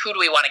guys, who do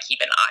we want to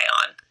keep an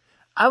eye on.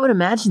 I would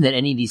imagine that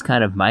any of these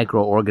kind of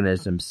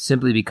microorganisms,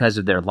 simply because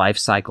of their life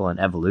cycle and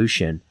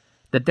evolution,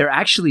 that they're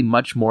actually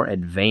much more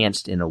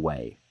advanced in a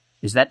way.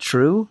 Is that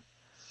true?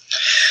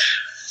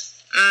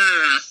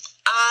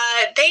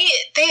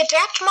 They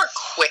adapt more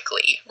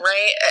quickly,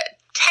 right?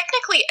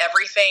 Technically,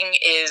 everything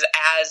is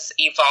as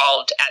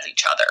evolved as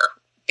each other,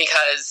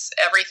 because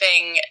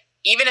everything,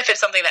 even if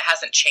it's something that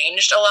hasn't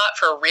changed a lot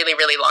for a really,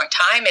 really long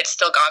time, it's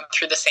still gone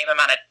through the same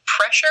amount of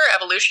pressure,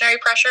 evolutionary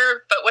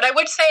pressure. But what I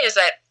would say is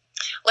that,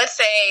 let's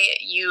say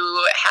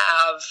you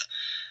have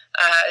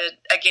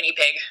a guinea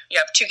pig. You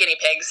have two guinea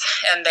pigs,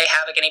 and they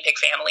have a guinea pig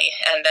family,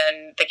 and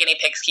then the guinea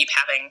pigs keep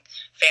having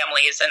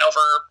families, and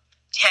over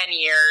 10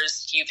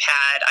 years, you've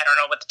had, I don't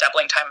know what the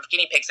doubling time of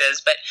guinea pigs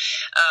is, but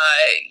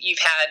you've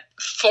had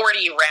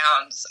 40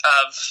 rounds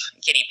of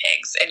guinea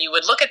pigs, and you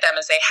would look at them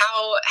and say,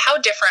 how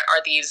different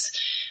are these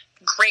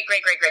great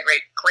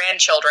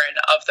grandchildren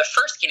of the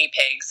first guinea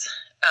pigs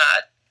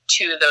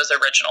to those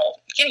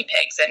original guinea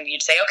pigs. And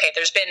you'd say, okay,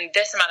 there's been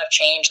this amount of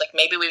change. Like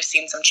maybe we've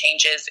seen some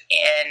changes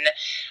in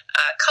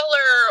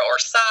color or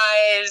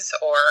size,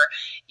 or,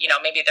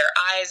 maybe their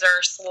eyes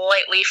are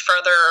slightly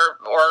further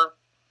or,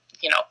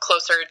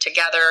 closer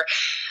together.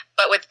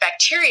 But with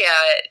bacteria,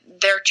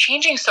 they're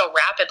changing so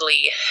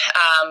rapidly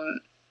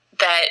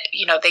that,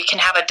 they can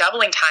have a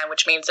doubling time,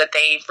 which means that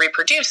they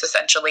reproduce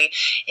essentially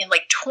in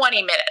like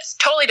 20 minutes.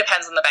 Totally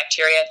depends on the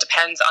bacteria. It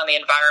depends on the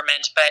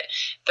environment. But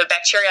the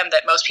bacterium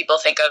that most people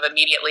think of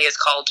immediately is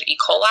called E.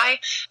 coli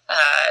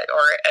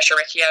or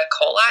Escherichia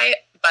coli.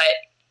 But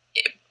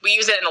we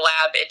use it in the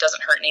lab. It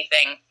doesn't hurt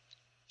anything.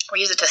 We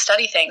use it to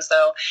study things,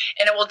 though,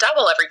 and it will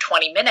double every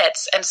 20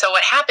 minutes. And so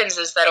what happens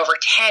is that over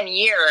 10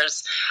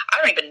 years, I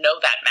don't even know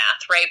that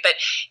math, right? But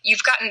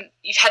you've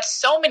had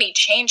so many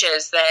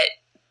changes that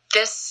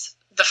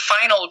the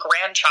final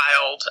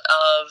grandchild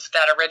of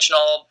that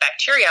original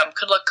bacterium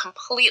could look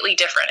completely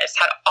different. It's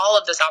had all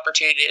of this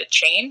opportunity to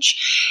change,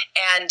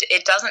 and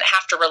it doesn't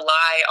have to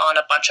rely on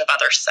a bunch of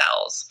other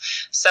cells.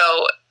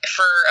 So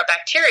for a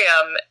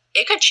bacterium,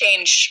 it could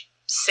change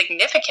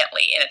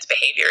significantly in its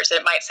behaviors.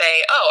 It might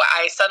say, oh,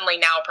 I suddenly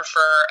now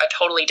prefer a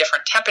totally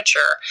different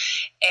temperature.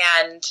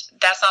 And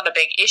that's not a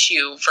big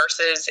issue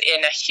versus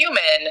in a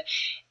human,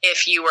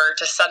 if you were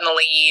to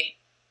suddenly,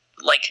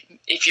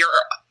 if your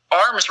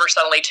arms were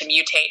suddenly to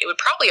mutate, it would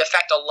probably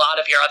affect a lot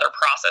of your other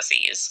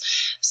processes.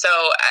 So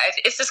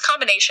it's this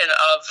combination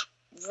of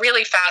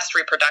really fast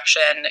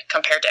reproduction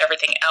compared to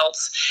everything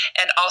else.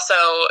 And also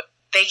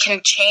they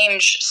can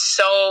change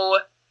so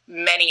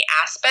many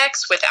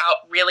aspects without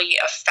really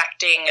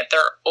affecting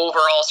their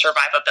overall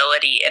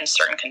survivability in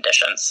certain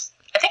conditions.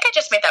 I think I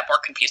just made that more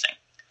confusing.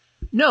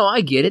 No,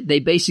 I get it. They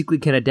basically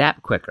can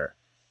adapt quicker.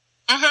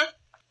 Mm-hmm.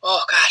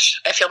 Oh, gosh.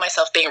 I feel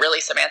myself being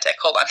really semantic.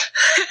 Hold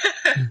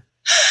on.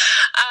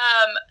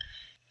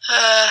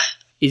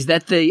 Is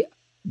that the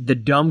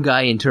dumb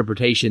guy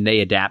interpretation?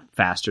 They adapt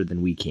faster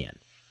than we can.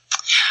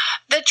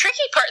 The tricky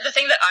part, the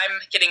thing that I'm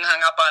getting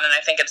hung up on, and I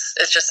think it's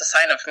just a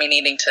sign of me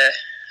needing to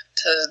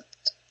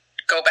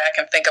go back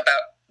and think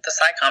about the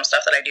SciComm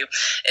stuff that I do,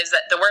 is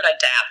that the word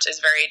adapt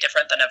is very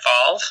different than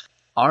evolve.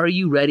 Are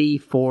you ready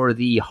for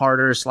the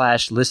harder /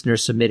 listener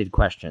submitted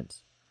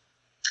questions?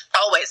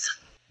 Always.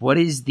 What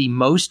is the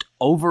most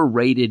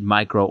overrated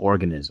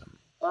microorganism?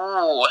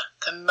 Ooh,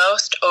 the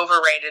most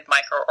overrated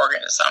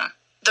microorganism.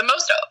 The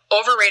most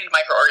overrated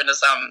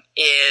microorganism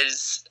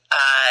is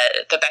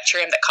the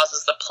bacterium that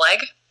causes the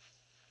plague.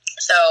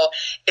 So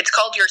it's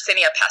called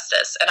Yersinia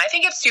pestis, and I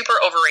think it's super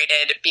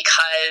overrated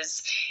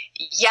because,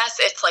 yes,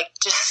 it's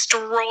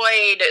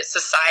destroyed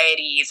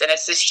societies, and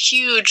it's this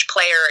huge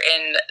player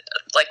in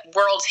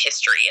world's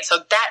history, and so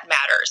that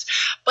matters.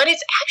 But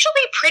it's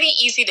actually pretty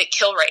easy to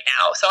kill right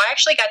now. So I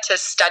actually got to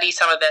study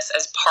some of this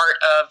as part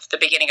of the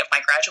beginning of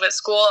my graduate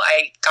school.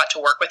 I got to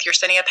work with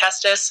Yersinia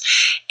pestis,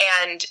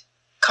 and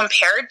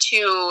compared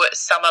to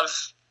some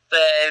of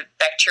the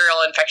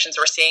bacterial infections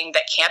we're seeing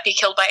that can't be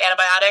killed by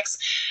antibiotics,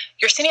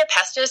 Yersinia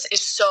pestis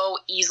is so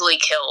easily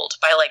killed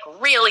by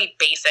really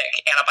basic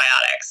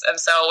antibiotics. And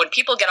so when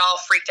people get all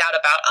freaked out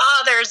about,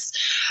 there's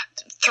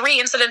 3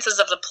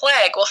 incidences of the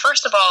plague, well,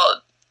 first of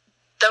all,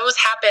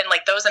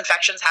 those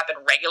infections happen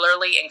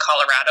regularly in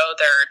Colorado.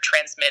 They're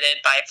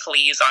transmitted by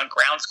fleas on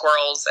ground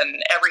squirrels,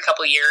 and every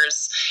couple of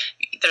years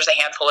there's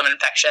a handful of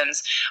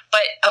infections.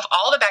 But of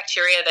all the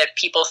bacteria that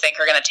people think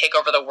are going to take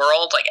over the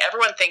world,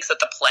 everyone thinks that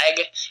the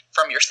plague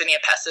from Yersinia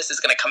pestis is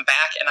going to come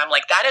back, and I'm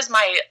that is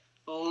my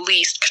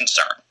least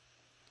concern.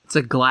 It's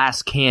a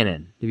glass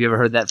cannon. Have you ever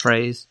heard that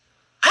phrase?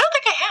 I don't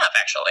think I have,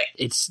 actually.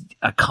 It's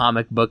a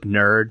comic book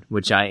nerd,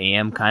 which I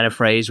am, kind of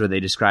phrase where they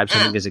describe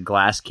something as a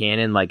glass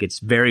cannon. It's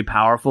very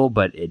powerful,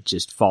 but it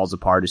just falls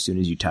apart as soon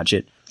as you touch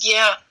it.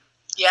 Yeah,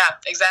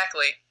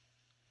 exactly.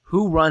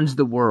 Who runs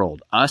the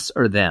world, us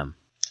or them?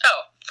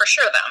 Oh, for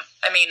sure them.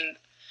 I mean,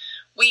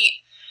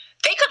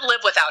 they could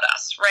live without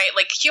us, right?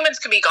 Humans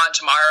could be gone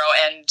tomorrow,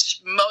 and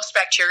most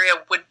bacteria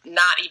would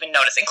not even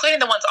notice, including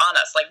the ones on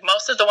us.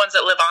 Most of the ones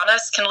that live on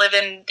us can live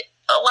in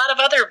a lot of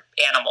other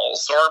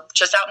animals or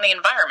just out in the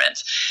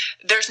environment.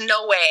 There's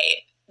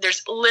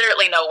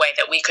literally no way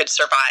that we could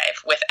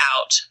survive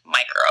without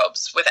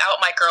microbes. Without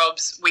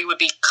microbes, we would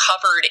be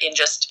covered in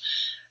just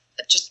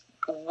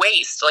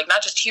waste,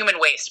 not just human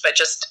waste, but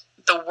just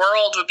the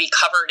world would be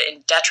covered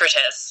in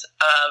detritus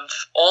of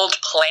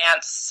old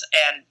plants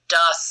and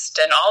dust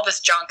and all this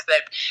junk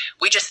that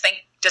we just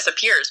think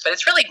disappears. But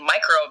it's really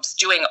microbes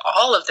doing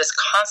all of this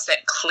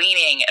constant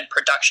cleaning and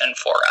production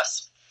for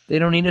us. They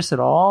don't need us at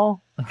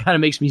all? It kind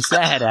of makes me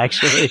sad,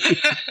 actually.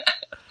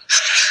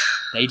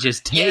 They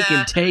just take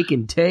and take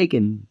and take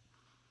and...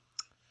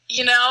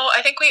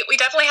 I think we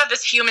definitely have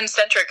this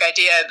human-centric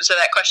idea to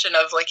that question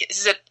of,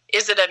 is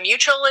it a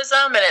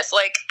mutualism? And it's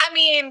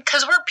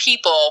because we're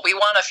people, we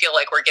want to feel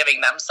like we're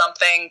giving them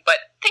something, but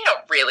they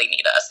don't really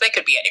need us. They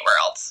could be anywhere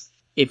else.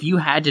 If you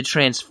had to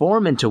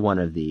transform into one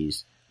of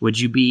these, would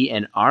you be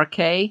an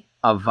archaea,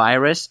 a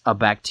virus, a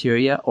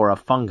bacteria, or a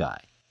fungi?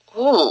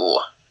 Ooh.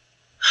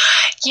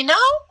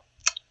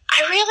 I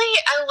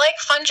I like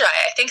fungi.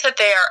 I think that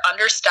they are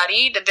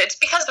understudied. It's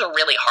because they're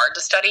really hard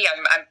to study.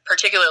 I'm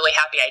particularly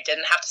happy I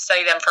didn't have to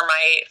study them for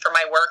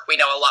my work. We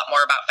know a lot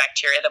more about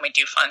bacteria than we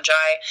do fungi,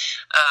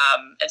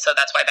 and so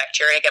that's why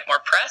bacteria get more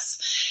press.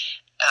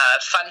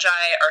 Fungi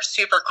are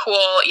super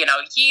cool.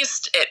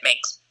 Yeast, it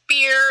makes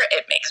beer,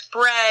 it makes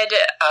bread.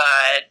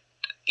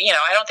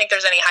 I don't think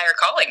there's any higher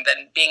calling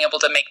than being able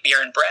to make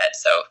beer and bread.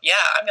 So yeah,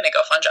 I'm going to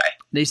go fungi.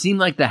 They seem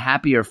like the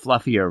happier,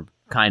 fluffier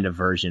kind of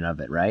version of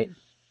it, right?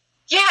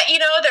 Yeah,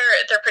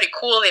 they're pretty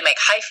cool. They make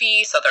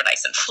hyphae, so they're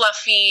nice and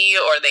fluffy,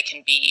 or they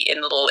can be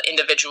in little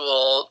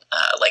individual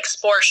like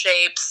spore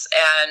shapes.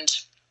 And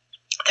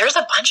there's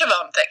a bunch of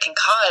them that can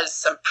cause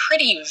some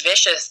pretty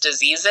vicious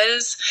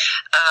diseases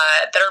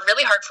that are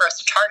really hard for us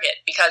to target,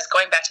 because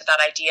going back to that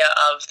idea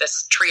of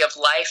this tree of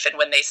life and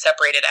when they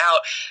separate it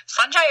out,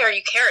 fungi are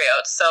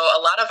eukaryotes. So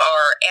a lot of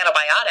our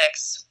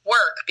antibiotics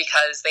work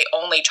because they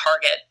only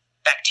target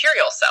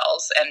bacterial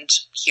cells, and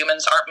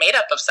humans aren't made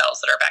up of cells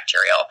that are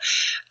bacterial.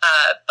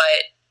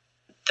 But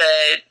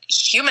the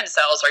human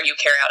cells are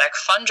eukaryotic.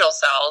 Fungal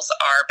cells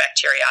are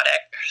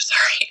bacteriotic.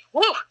 Sorry.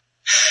 Woo!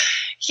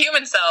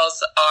 Human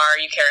cells are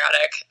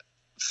eukaryotic.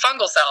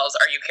 Fungal cells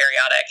are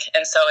eukaryotic.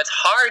 And so it's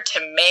hard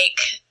to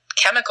make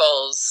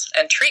chemicals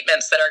and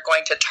treatments that are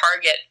going to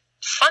target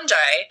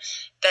fungi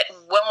that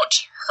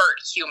won't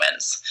hurt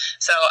humans.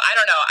 So I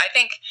don't know. I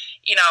think,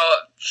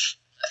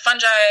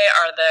 fungi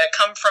are the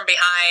come from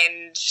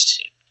behind.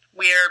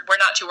 We're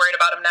not too worried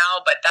about them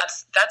now, but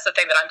that's the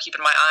thing that I'm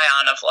keeping my eye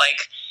on, of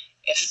like,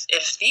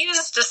 if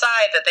these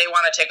decide that they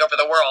want to take over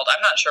the world,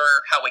 I'm not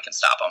sure how we can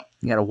stop them.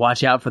 You got to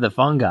watch out for the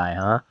fungi,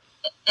 huh?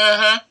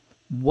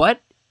 Mm-hmm.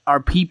 What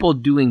are people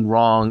doing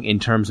wrong in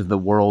terms of the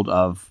world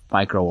of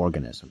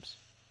microorganisms?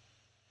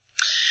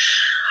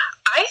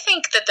 I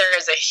think that there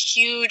is a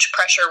huge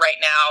pressure right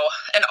now,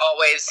 and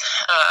always,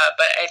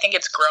 but I think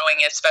it's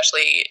growing,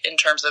 especially in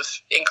terms of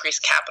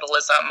increased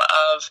capitalism,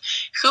 of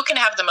who can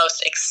have the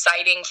most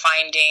exciting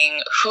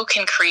finding, who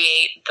can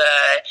create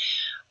the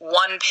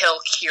one pill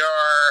cure,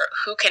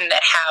 who can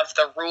have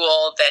the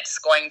rule that's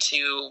going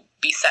to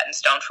be set in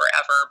stone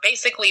forever.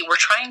 Basically, we're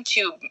trying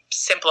to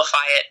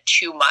simplify it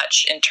too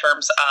much in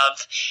terms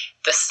of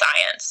the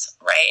science,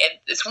 right?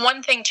 It's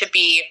one thing to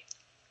be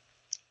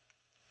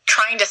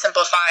trying to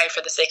simplify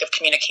for the sake of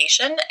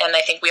communication, and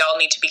I think we all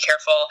need to be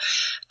careful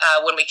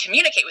when we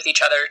communicate with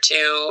each other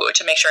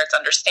to make sure it's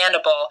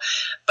understandable.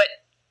 But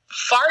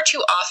far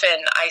too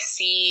often I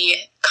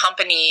see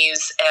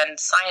companies and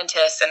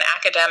scientists and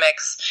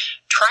academics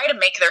try to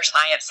make their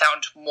science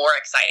sound more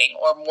exciting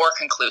or more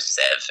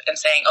conclusive, and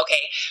saying,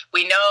 okay,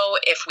 we know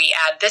if we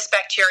add this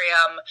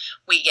bacterium,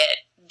 we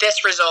get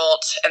this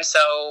result, and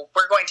so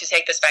we're going to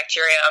take this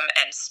bacterium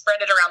and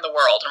spread it around the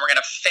world, and we're going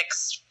to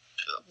fix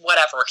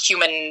whatever,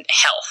 human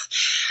health.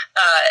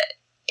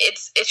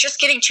 It's just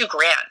getting too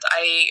grand.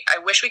 I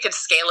wish we could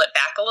scale it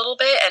back a little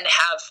bit and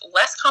have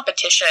less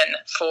competition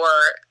for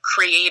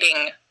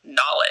creating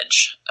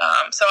knowledge.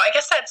 So I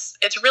guess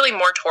it's really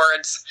more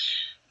towards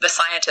the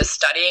scientists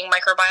studying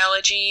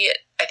microbiology.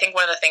 I think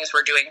one of the things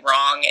we're doing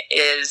wrong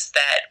is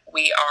that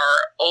we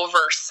are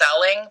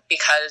overselling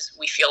because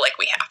we feel like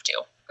we have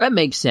to. That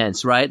makes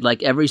sense, right?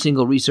 Like every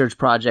single research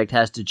project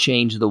has to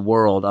change the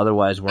world,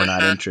 otherwise we're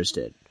not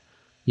interested.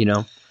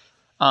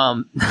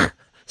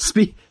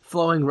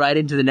 Flowing right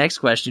into the next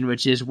question,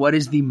 which is, what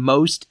is the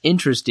most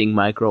interesting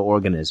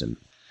microorganism?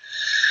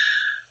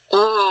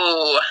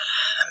 Ooh, the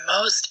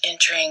most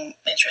interesting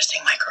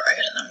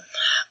microorganism.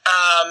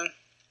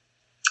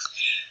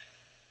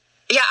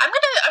 Yeah, I'm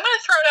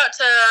gonna throw it out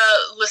to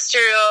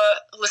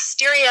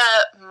Listeria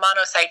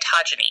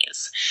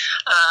monocytogenes.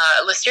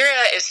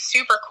 Listeria is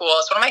super cool.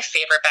 It's one of my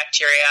favorite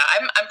bacteria.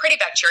 I'm pretty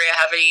bacteria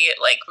heavy.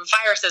 Like,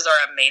 viruses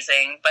are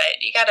amazing, but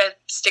you gotta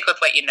stick with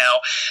what you know.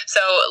 So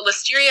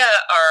Listeria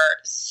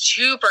are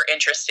super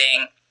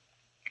interesting.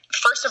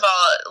 First of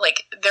all,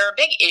 like, they're a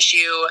big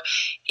issue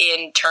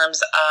in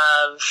terms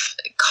of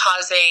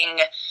causing.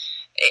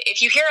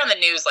 If you hear on the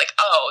news, like,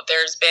 oh,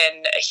 there's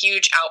been a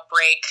huge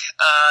outbreak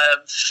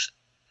of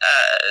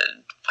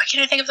why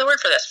can't I think of the word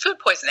for this? Food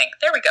poisoning.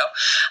 There we go.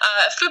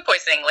 Food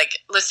poisoning. Like,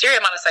 Listeria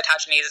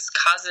monocytogenes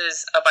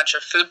causes a bunch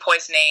of food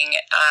poisoning,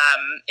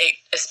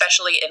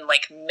 especially in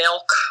like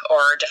milk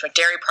or different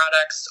dairy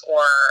products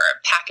or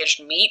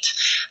packaged meat.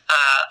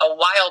 A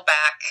while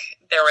back,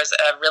 there was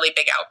a really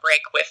big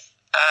outbreak with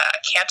a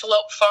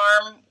cantaloupe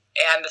farm.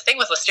 And the thing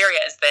with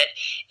Listeria is that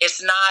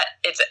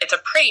it's a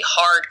pretty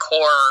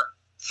hardcore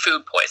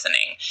food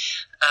poisoning,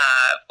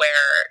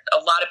 where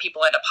a lot of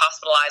people end up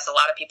hospitalized, a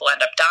lot of people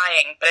end up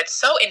dying. But it's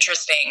so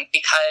interesting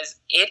because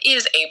it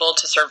is able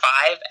to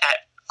survive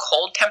at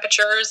cold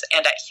temperatures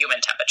and at human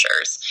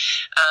temperatures.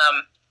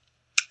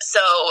 So,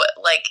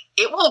 like,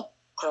 it will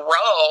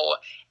grow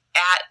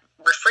at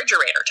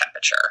refrigerator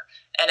temperature,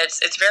 and it's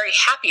very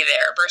happy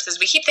there, versus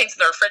we keep things in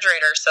the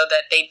refrigerator so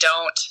that they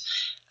don't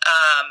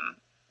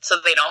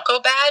go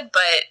bad.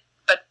 But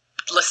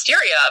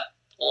Listeria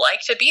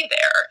like to be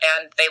there,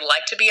 and they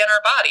like to be in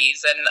our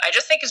bodies. And I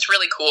just think it's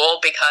really cool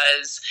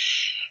because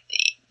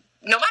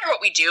no matter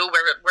what we do,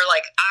 we're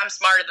like, I'm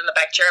smarter than the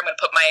bacteria. I'm going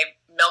to put my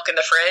milk in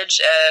the fridge.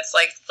 And it's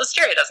like,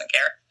 Listeria doesn't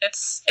care.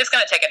 It's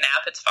going to take a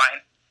nap. It's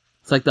fine.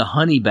 It's like the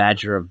honey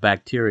badger of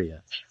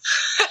bacteria.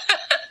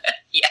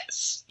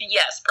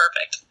 Yes,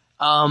 perfect.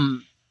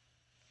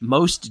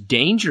 Most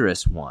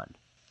dangerous one.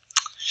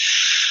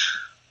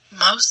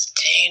 Most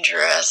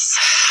dangerous.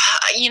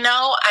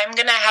 I'm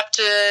going to have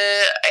to,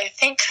 I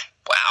think,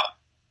 wow.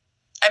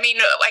 I mean,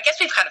 I guess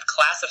we've kind of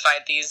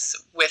classified these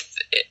with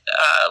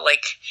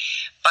like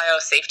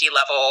biosafety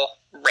level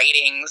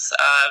ratings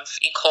of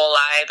E.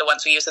 coli. The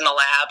ones we use in the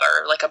lab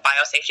are like a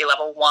biosafety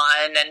level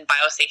 1, and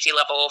biosafety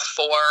level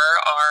 4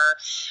 are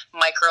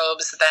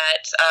microbes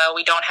that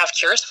we don't have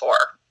cures for.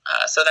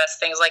 So that's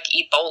things like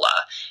Ebola.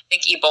 I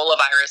think Ebola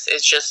virus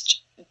is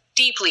just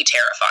deeply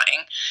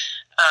terrifying.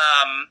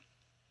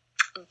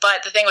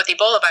 But the thing with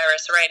Ebola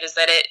virus, right, is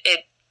that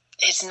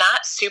it's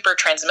not super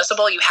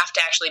transmissible. You have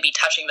to actually be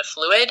touching the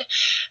fluid.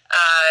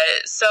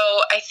 So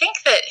I think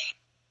that,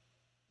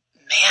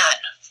 man,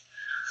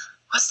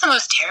 what's the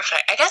most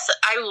terrifying? I guess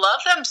I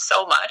love them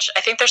so much.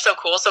 I think they're so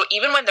cool. So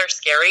even when they're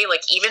scary,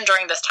 like even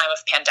during this time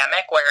of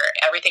pandemic where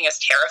everything is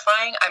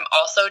terrifying, I'm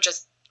also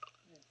just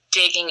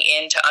digging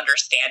into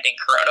understanding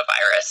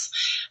coronavirus.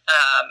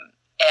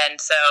 And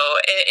so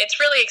it's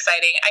really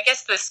exciting. I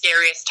guess the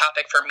scariest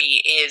topic for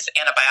me is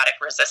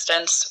antibiotic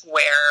resistance,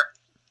 where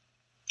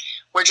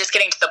we're just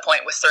getting to the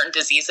point with certain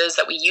diseases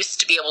that we used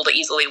to be able to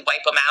easily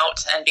wipe them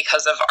out. And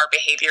because of our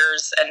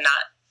behaviors and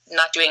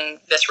not doing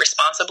this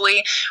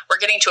responsibly, we're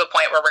getting to a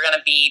point where we're going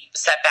to be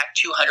set back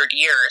 200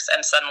 years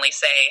and suddenly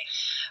say,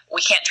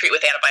 we can't treat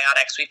with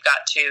antibiotics. We've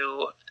got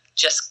to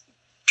just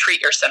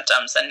treat your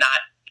symptoms and not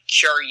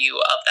cure you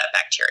of that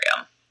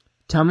bacterium.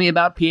 Tell me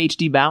about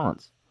PhD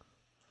Balance.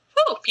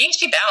 Ooh,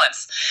 PhD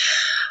Balance.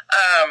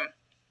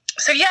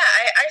 So yeah,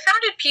 I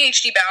founded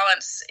PhD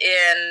Balance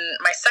in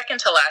my second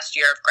to last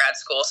year of grad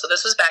school. So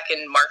this was back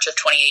in March of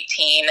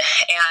 2018.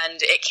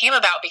 And it came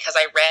about because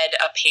I read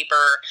a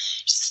paper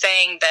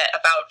saying that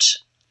about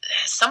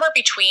somewhere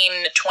between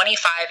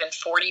 25 and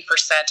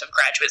 40% of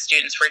graduate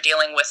students were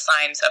dealing with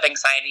signs of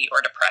anxiety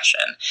or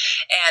depression.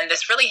 And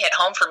this really hit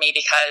home for me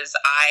because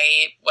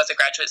I was a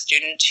graduate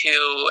student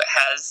who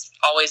has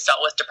always dealt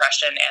with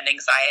depression and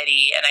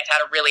anxiety, and I'd had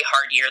a really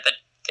hard year the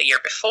year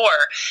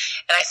before.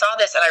 And I saw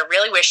this and I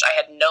really wish I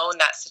had known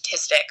that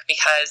statistic,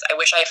 because I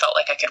wish I felt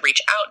like I could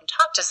reach out and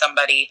talk to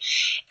somebody.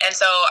 And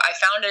so I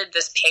founded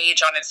this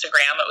page on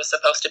Instagram. It was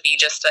supposed to be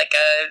just like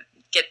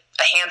get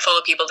a handful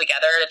of people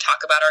together to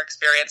talk about our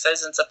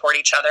experiences and support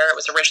each other. It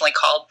was originally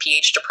called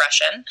PH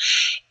Depression,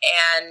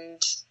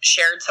 and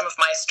shared some of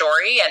my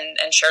story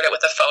and shared it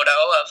with a photo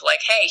of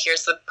like, hey,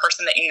 here's the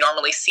person that you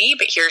normally see,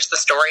 but here's the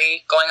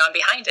story going on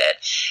behind it.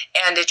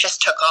 And it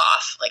just took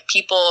off. Like,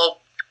 people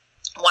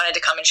wanted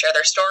to come and share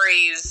their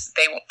stories.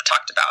 They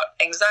talked about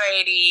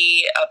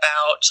anxiety,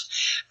 about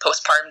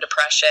postpartum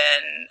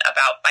depression,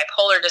 about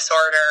bipolar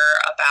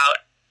disorder, about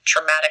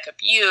traumatic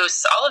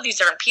abuse, all of these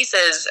different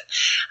pieces.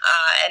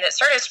 And it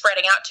started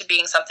spreading out to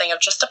being something of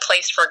just a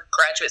place for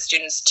graduate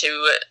students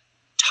to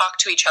talk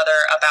to each other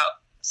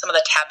about some of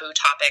the taboo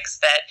topics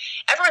that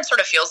everyone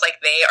sort of feels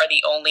like they are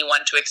the only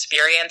one to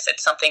experience.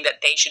 It's something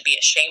that they should be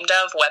ashamed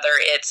of, whether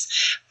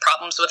it's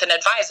problems with an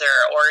advisor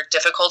or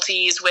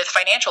difficulties with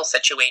financial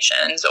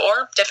situations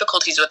or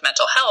difficulties with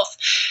mental health.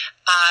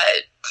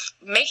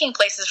 Making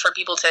places for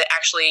people to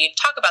actually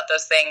talk about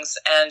those things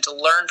and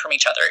learn from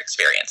each other's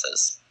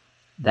experiences.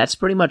 That's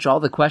pretty much all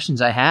the questions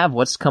I have.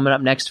 What's coming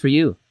up next for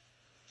you?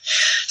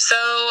 So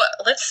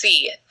let's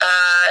see.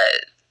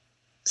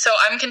 So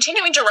I'm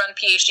continuing to run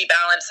PhD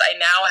Balance. I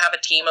now have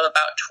a team of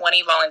about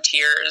 20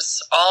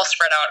 volunteers, all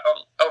spread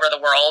out over the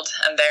world,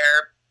 and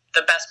they're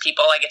the best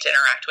people I get to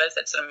interact with.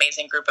 It's an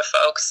amazing group of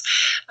folks.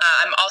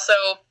 I'm also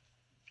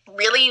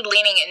really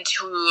leaning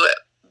into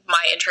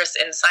my interest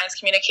in science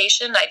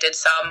communication. I did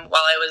some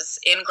while I was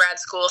in grad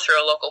school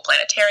through a local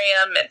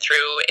planetarium and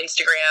through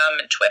Instagram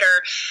and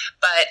Twitter,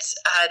 but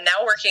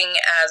now working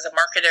as a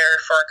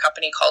marketer for a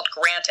company called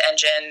Grant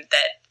Engine.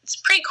 That's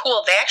pretty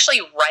cool. They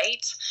actually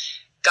write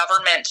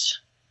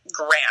government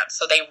grants.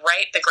 So they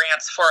write the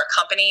grants for a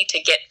company to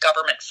get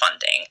government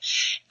funding.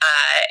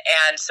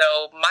 And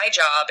so my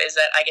job is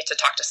that I get to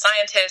talk to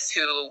scientists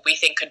who we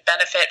think could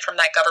benefit from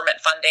that government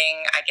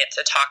funding. I get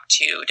to talk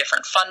to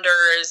different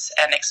funders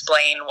and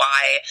explain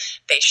why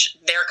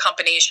their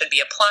company should be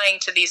applying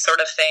to these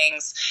sort of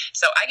things.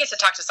 So I get to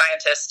talk to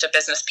scientists, to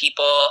business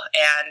people,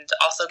 and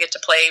also get to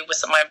play with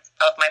some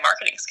of my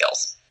marketing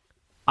skills.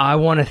 I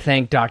want to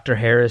thank Dr.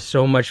 Harris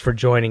so much for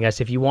joining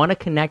us. If you want to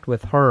connect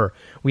with her,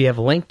 we have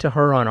linked to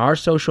her on our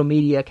social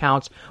media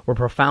accounts. We're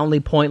Profoundly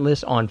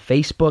Pointless on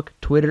Facebook,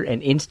 Twitter,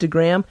 and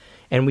Instagram.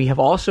 And we have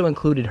also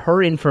included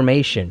her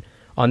information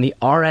on the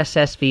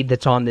RSS feed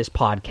that's on this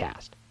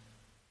podcast.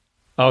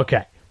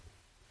 Okay.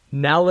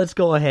 Now let's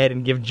go ahead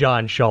and give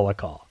John Shull a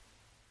call.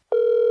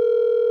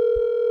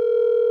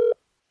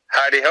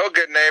 Howdy ho,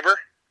 good neighbor.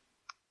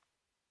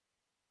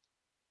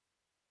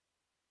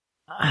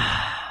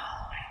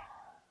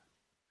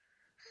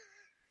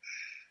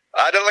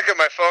 I had to look at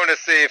my phone to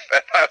see if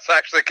I was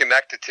actually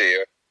connected to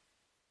you.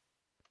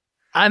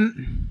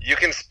 You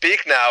can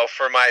speak now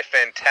for my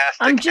fantastic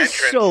I'm just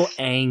entrance. so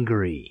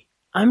angry.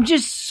 I'm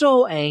just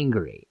so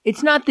angry.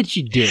 It's not that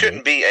you did You it.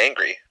 shouldn't be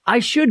angry. I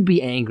should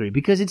be angry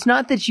because it's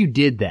not that you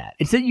did that.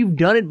 It's that you've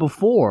done it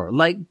before.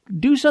 Like,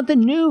 do something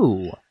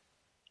new.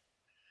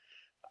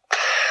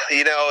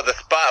 You know, the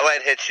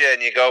spotlight hits you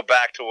and you go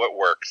back to what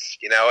works.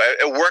 You know,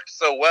 it worked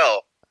so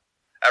well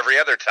every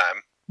other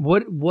time.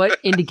 What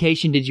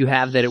indication did you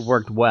have that it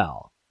worked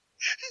well?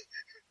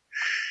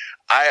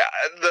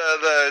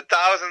 The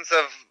thousands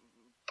of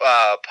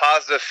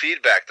positive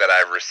feedback that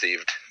I've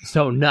received.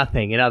 So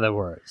nothing, in other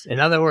words. In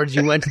other words,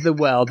 you went to the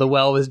well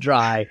was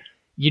dry,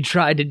 you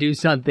tried to do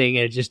something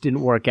and it just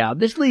didn't work out.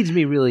 This leads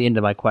me really into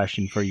my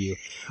question for you.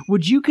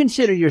 Would you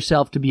consider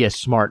yourself to be a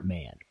smart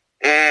man?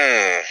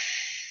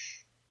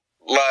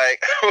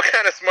 Like, what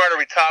kind of smart are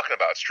we talking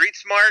about? Street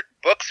smart?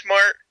 Book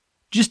smart?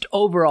 Just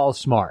overall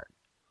smart.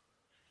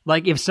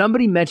 Like, if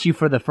somebody met you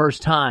for the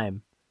first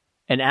time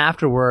and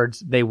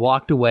afterwards they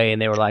walked away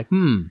and they were like,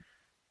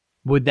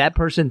 would that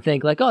person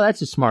think like, oh,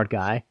 that's a smart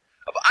guy?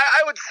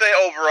 I would say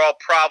overall,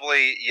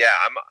 probably, yeah.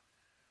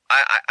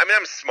 I mean,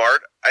 I'm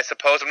smart, I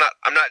suppose.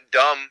 I'm not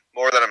dumb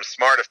more than I'm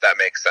smart, if that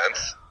makes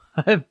sense.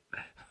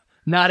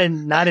 Not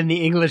in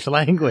the English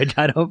language.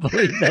 I don't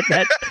believe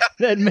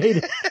that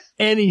made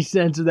any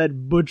sense of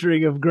that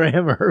butchering of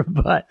grammar.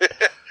 But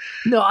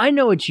no, I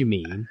know what you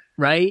mean,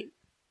 right?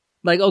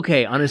 Like,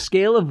 okay, on a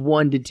scale of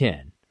 1 to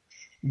 10,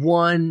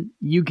 1,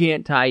 you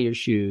can't tie your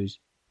shoes.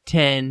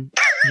 10,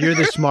 you're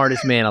the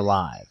smartest man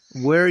alive.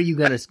 Where are you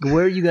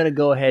gonna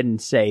go ahead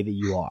and say that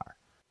you are?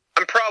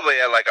 I'm probably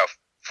at like a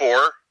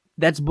 4.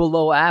 That's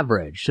below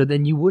average. So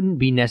then you wouldn't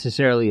be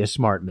necessarily a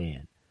smart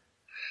man.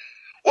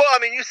 Well, I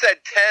mean, you said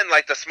 10,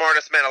 like the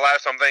smartest man alive,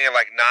 so I'm thinking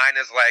like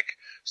 9 is like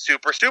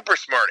super, super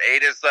smart.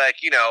 8 is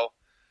like, you know,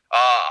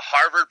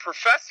 Harvard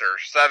professor.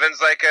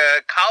 7's like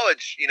a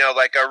college, you know,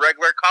 like a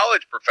regular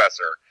college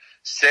professor.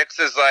 6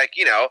 is like,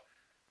 you know,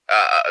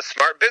 a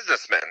smart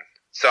businessman.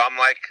 So I'm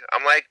like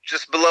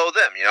just below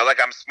them, you know, like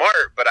I'm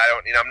smart, but I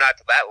don't, you know, I'm not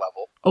to that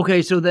level.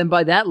 Okay, so then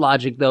by that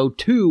logic, though,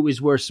 2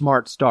 is where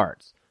smart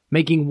starts,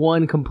 making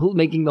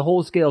the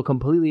whole scale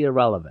completely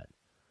irrelevant.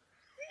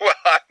 Well,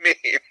 I mean,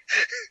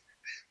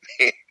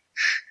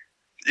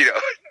 you know,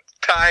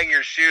 tying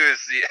your shoes.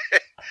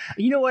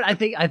 You know what? I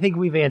think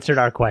we've answered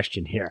our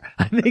question here.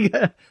 I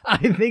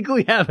think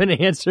we have an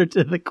answer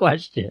to the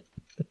question.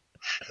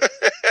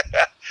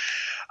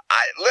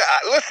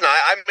 Listen,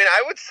 I mean,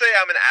 I would say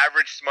I'm an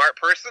average smart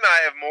person.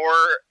 I have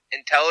more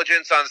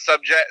intelligence on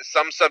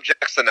some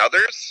subjects than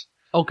others.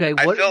 Okay,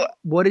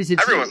 what is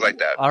it? Everyone's like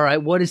that. All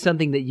right, what is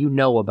something that you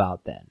know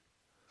about then?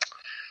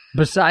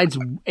 Besides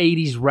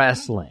 80s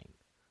wrestling.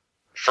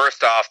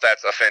 First off,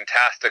 that's a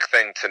fantastic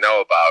thing to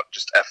know about,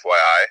 just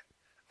FYI.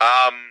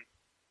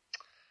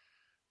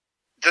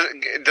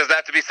 Does that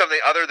have to be something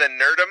other than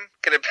nerdum?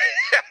 Can it be?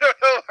 I don't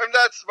know. I'm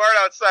not smart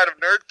outside of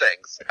nerd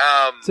things.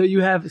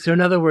 So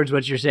in other words,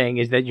 what you're saying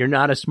is that you're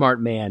not a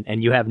smart man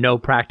and you have no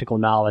practical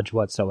knowledge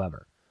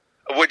whatsoever.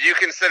 Would you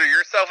consider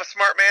yourself a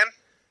smart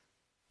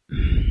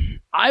man?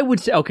 I would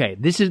say, okay,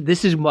 this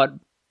is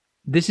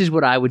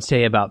what I would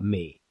say about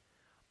me.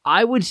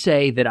 I would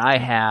say that I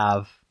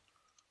have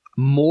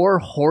more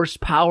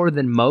horsepower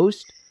than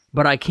most,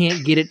 but I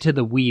can't get it to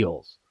the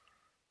wheels.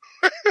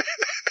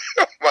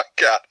 Oh my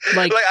God.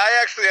 Like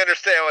I actually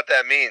understand what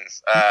that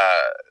means.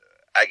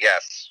 I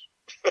guess.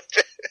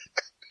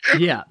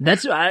 Yeah,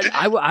 that's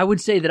I would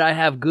say that I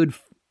have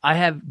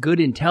good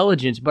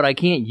intelligence, but I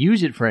can't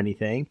use it for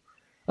anything.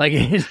 Like,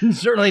 it's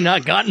certainly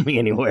not gotten me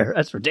anywhere.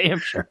 That's for damn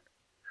sure.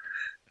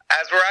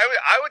 As where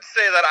I would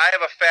say that I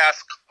have a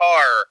fast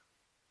car,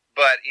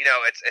 but you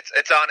know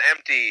it's on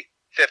empty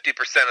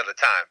 50% of the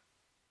time.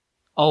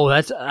 Oh,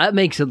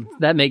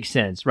 that makes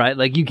sense, right?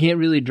 Like, you can't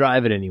really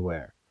drive it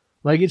anywhere.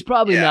 Like, it's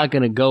probably not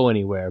going to go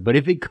anywhere, but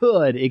if it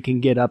could, it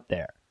can get up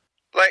there.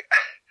 Like,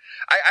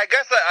 I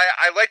guess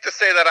I like to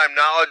say that I'm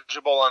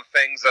knowledgeable on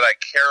things that I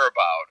care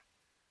about,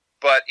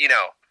 but you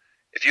know,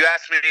 if you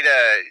ask me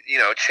to, you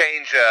know,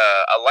 change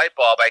a light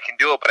bulb, I can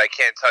do it, but I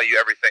can't tell you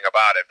everything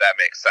about it, if that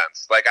makes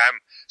sense. Like,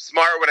 I'm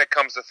smart when it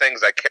comes to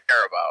things I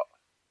care about.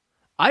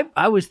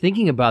 I was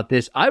thinking about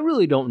this. I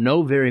really don't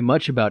know very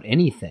much about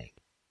anything.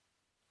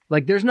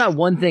 Like, there's not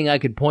one thing I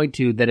could point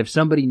to that if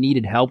somebody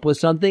needed help with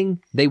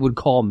something, they would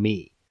call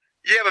me.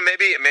 Yeah, but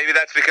maybe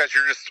that's because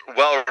you're just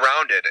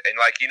well-rounded and,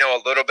 like, you know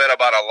a little bit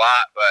about a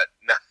lot,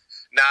 but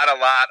not a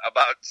lot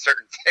about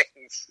certain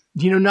things.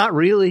 You know, not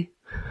really.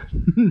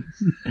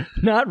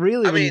 Not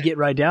really when you get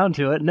right down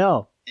to it,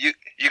 no. You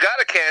got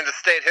a Kansas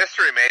State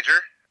history major,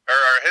 or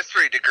a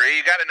history degree.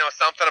 You got to know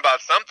something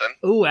about something.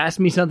 Ooh, ask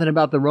me something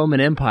about the Roman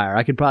Empire.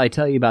 I could probably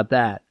tell you about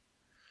that.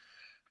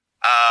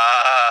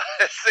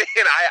 See,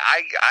 and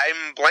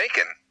I'm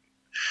blanking.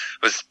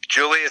 Was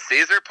Julius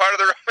Caesar part of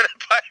the Roman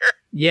Empire?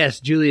 Yes,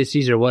 Julius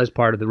Caesar was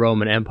part of the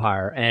Roman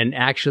Empire, and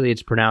actually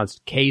it's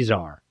pronounced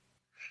Khazar.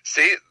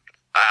 See,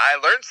 I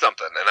learned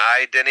something, and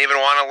I didn't even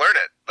want to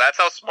learn it. That's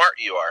how smart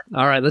you are.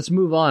 All right, let's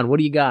move on. What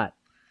do you got?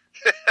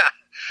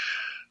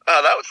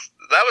 Oh,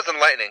 that was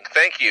enlightening.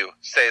 Thank you,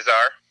 Cesar.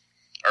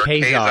 Or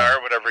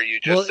Kazar, whatever you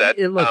just said.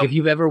 Look, if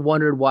you've ever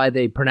wondered why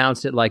they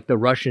pronounce it like the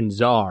Russian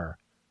Tsar,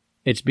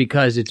 it's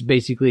because it's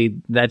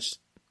basically, that's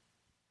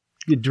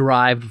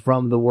derived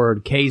from the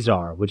word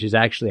Khazar, which is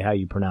actually how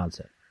you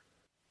pronounce it.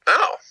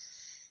 Oh,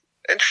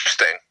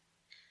 interesting.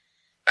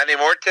 Any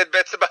more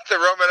tidbits about the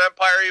Roman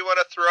Empire you want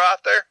to throw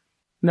out there?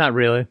 Not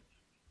really.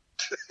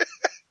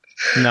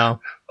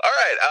 No. All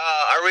right.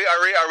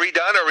 Are we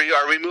done? Are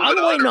we moving on?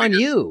 I'm waiting on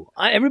you.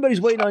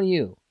 Everybody's waiting on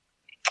you.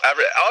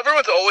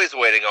 Everyone's always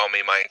waiting on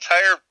me my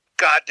entire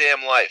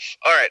goddamn life.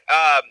 All right.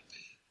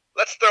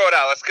 Let's throw it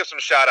out. Let's give some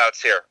shout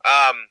outs here.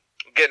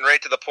 Getting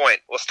right to the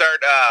point. We'll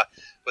start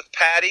with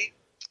Patty.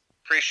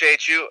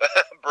 Appreciate you.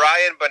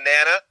 Brian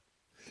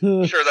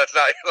Banana. Sure that's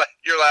not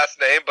your last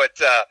name, but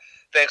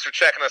thanks for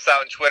checking us out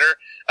on Twitter.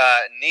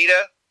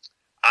 Nita.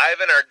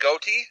 Ivan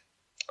Argoti.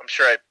 I'm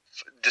sure I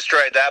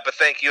destroyed that, but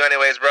thank you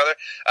anyways, brother.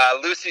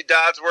 Lucy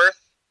Dodsworth.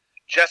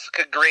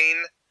 Jessica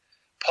Green.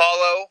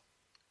 Paulo.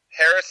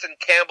 Harrison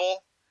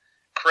Campbell,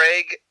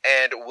 Craig,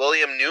 and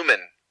William Newman.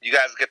 You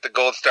guys get the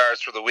gold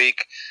stars for the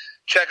week.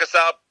 Check us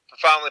out,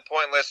 Profoundly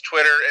Pointless,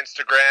 Twitter,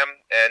 Instagram,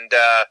 and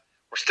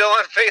we're still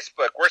on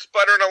Facebook. We're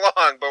sputtering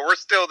along, but we're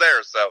still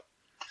there, so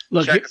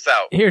look, check us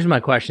out. Here's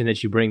my question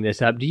that you bring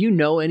this up. Do you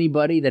know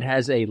anybody that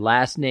has a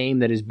last name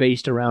that is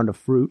based around a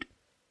fruit?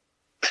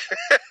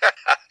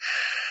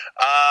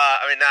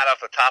 I mean, not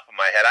off the top of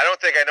my head. I don't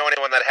think I know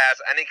anyone that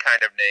has any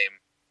kind of name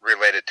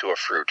related to a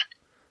fruit.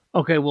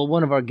 Okay, well,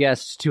 one of our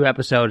guests 2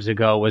 episodes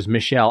ago was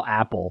Michelle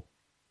Apple.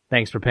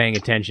 Thanks for paying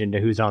attention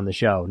to who's on the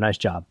show. Nice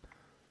job.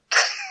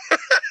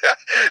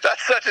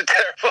 That's such a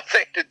terrible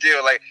thing to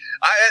do.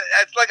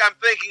 It's like I'm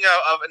thinking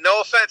of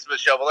no offense,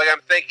 Michelle, but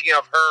I'm thinking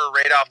of her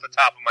right off the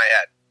top of my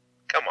head.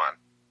 Come on.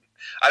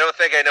 I don't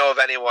think I know of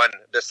anyone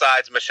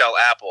besides Michelle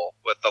Apple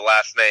with the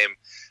last name.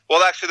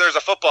 Well, actually, there's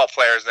a football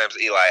player. His name's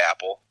Eli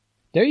Apple.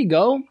 There you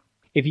go.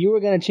 If you were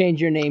going to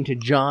change your name to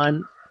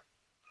John,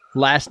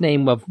 last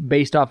name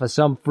based off of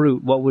some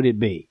fruit, what would it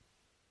be?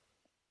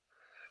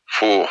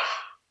 Phew.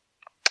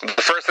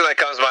 The first thing that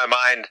comes to my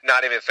mind,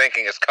 not even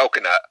thinking, is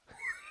coconut.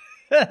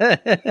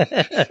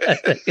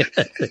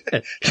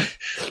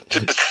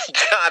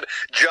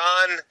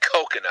 John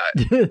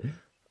Coconut.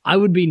 I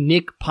would be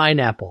Nick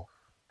Pineapple.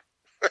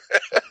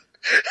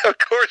 Of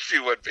course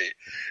you would be.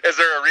 Is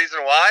there a reason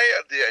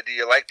why? Do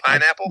you like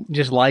pineapple? I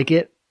just like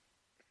it.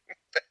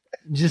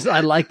 I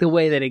like the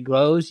way that it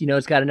grows. You know,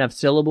 it's got enough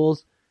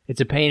syllables.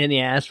 It's a pain in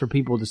the ass for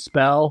people to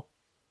spell.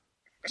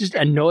 Just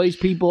annoys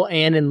people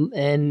and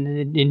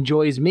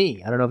enjoys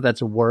me. I don't know if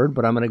that's a word,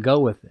 but I'm going to go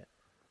with it.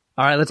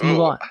 All right, let's move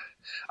on.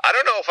 I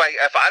don't know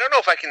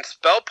if I can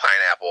spell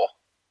pineapple.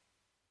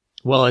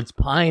 Well, it's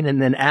pine and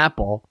then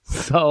apple.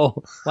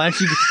 So why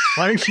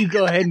don't you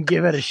go ahead and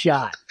give it a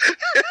shot?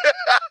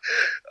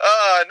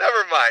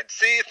 Never mind.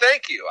 See,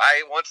 thank you.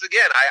 I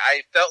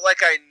felt like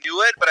I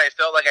knew it, but I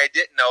felt like I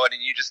didn't know it,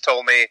 and you just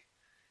told me,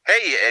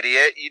 "Hey, you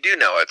idiot, you do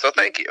know it." So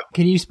thank you.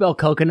 Can you spell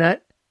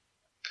coconut?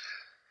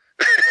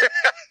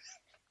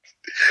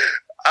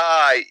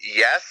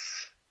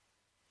 Yes.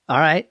 All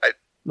right.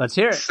 Let's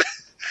hear it.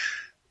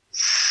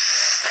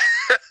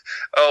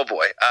 Oh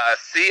boy.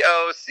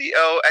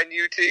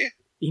 COCONUT.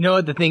 You know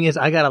what the thing is?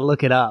 I gotta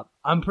look it up.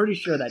 I'm pretty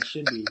sure that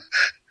should be.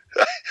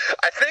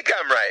 I think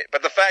I'm right,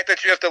 but the fact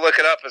that you have to look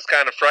it up is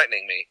kind of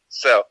frightening me.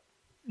 So.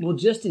 Well,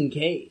 just in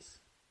case.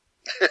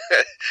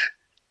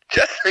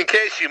 Just in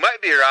case you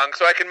might be wrong,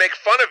 so I can make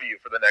fun of you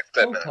for the next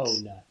 10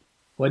 minutes. Nut.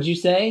 What'd you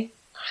say?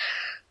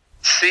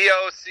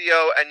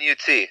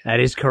 COCONUT. That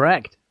is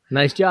correct.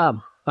 Nice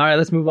job. All right,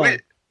 let's move on.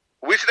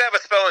 We should have a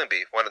spelling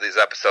bee one of these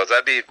episodes.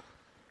 That'd be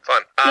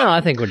fun. No,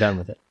 I think we're done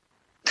with it.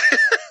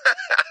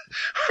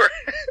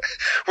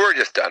 we're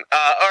just done.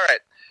 All right.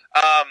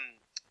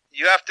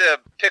 You have to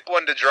pick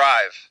one to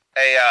drive.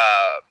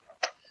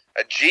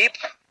 A Jeep,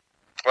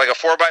 like a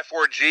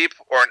 4x4 Jeep,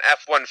 or an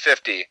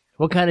F-150.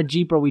 What kind of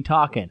Jeep are we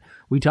talking?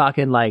 We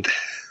talking like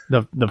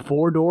the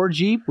 4-door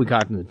Jeep? We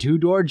talking the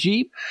 2-door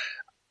Jeep?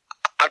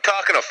 I'm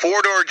talking a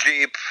 4-door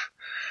Jeep,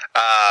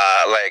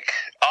 like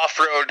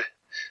off-road,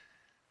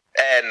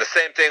 and the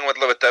same thing with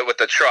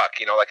the truck.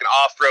 You know, like an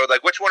off-road.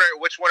 Like which one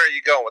are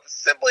you going with? It's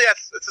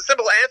a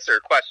simple answer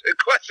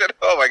question.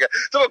 Oh my god,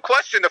 it's a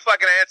question to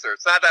fucking answer.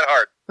 It's not that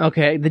hard.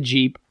 Okay, the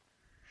Jeep.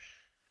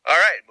 All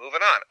right,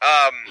 moving on.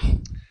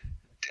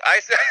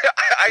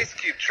 Ice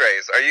cube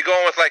trays. Are you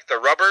going with like the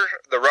rubber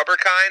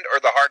kind, or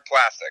the hard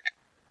plastic?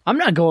 I'm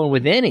not going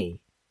with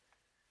any.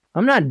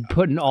 I'm not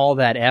putting all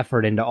that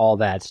effort into all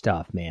that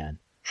stuff, man.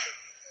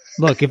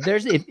 Look, if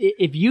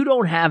you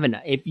don't have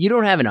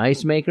an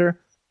ice maker,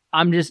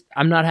 I'm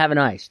not having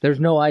ice. There's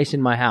no ice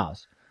in my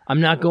house.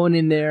 I'm not going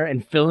in there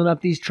and filling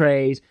up these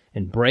trays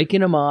and breaking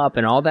them up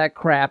and all that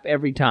crap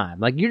every time.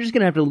 Like, you're just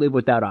gonna have to live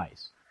without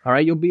ice. All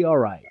right, you'll be all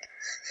right.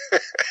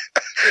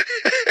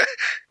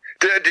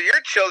 Do your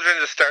children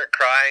just start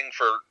crying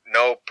for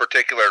no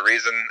particular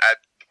reason at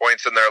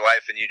points in their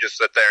life, and you just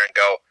sit there and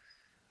go,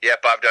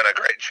 Yep, I've done a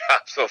great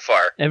job so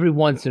far. Every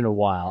once in a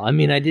while. I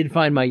mean, I did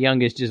find my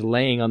youngest just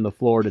laying on the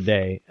floor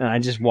today, and I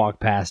just walked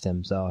past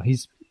him. So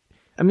he's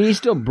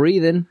still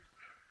breathing.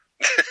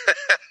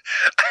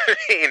 I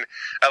mean,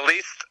 at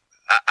least,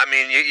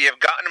 you've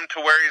gotten him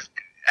to where he's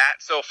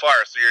at so far,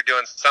 so you're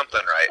doing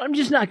something right. I'm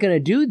just not going to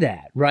do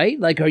that, right?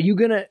 Like, you're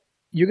going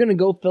to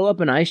go fill up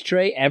an ice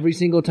tray every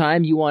single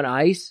time you want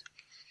ice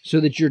so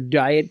that your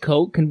Diet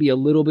Coke can be a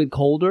little bit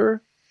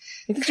colder?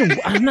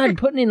 I'm not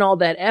putting in all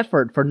that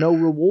effort for no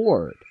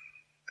reward.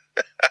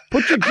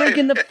 Put your drink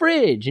in the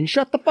fridge and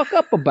shut the fuck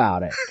up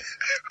about it.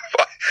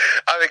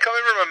 I mean,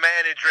 coming from a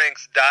man who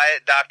drinks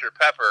Diet Dr.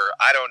 Pepper,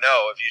 I don't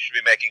know if you should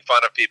be making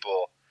fun of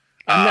people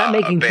I'm not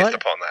making based fun,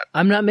 upon that.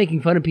 I'm not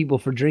making fun of people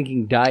for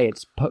drinking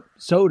Diet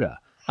soda.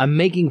 I'm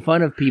making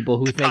fun of people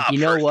who think, Pop, you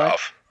know first what?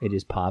 off. It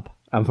is pop.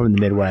 I'm from the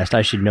Midwest.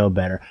 I should know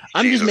better.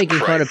 I'm Jesus just making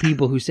fun of Christ.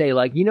 people who say,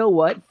 like, you know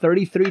what?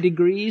 33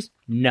 degrees,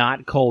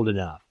 not cold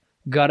enough.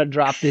 Gotta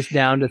drop this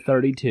down to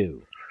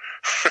 32.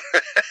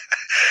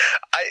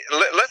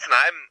 Listen,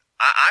 I'm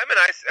an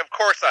ice. Of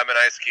course, I'm an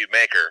ice cube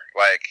maker.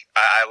 Like,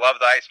 I love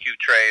the ice cube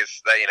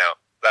trays.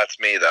 That's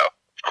me though.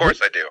 Of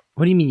course, I do.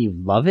 What do you mean you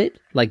love it?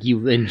 Like,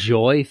 you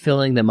enjoy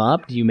filling them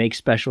up? Do you make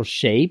special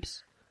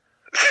shapes?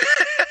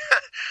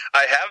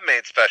 I have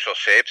made special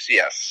shapes.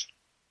 Yes,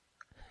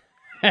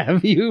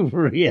 Have you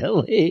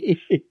really?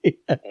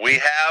 we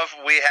have.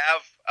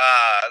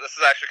 This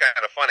is actually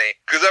kind of funny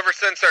because ever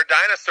since our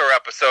dinosaur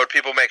episode,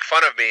 people make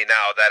fun of me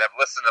now that have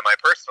listened to my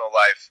personal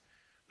life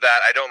that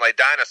I don't like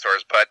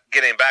dinosaurs. But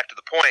getting back to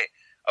the point,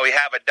 we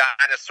have a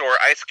dinosaur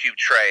ice cube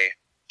tray.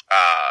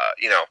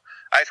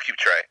 Ice cube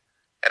tray.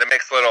 And it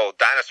makes little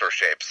dinosaur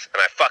shapes,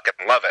 and I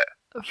fucking love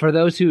it. For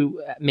those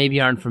who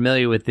maybe aren't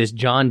familiar with this,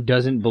 John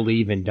doesn't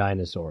believe in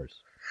dinosaurs.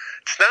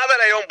 It's not that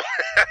I don't.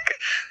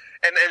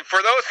 and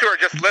for those who are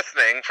just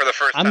listening for the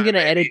first time, I'm going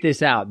to maybe, edit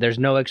this out. There's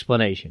no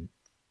explanation.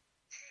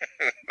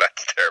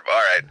 That's terrible.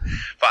 All right,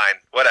 fine,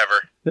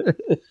 whatever.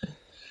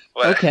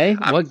 Okay,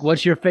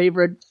 what's your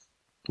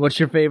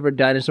favorite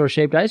dinosaur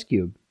shaped ice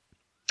cube?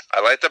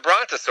 I like the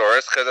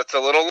Brontosaurus because it's a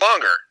little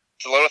longer.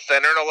 It's a little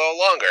thinner and a little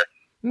longer.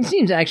 It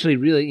seems actually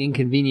really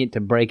inconvenient to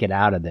break it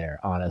out of there,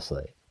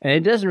 honestly. And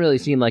it doesn't really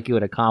seem like it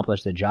would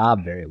accomplish the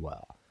job very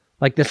well.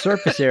 Like, the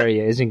surface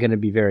area isn't going to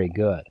be very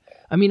good.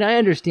 I mean, I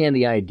understand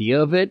the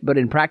idea of it, but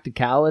in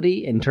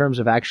practicality, in terms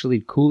of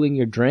actually cooling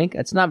your drink,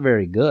 it's not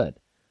very good.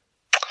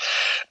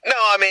 No,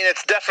 I mean,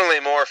 it's definitely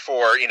more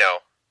for,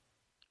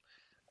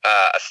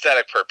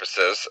 aesthetic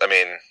purposes. I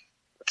mean,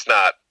 it's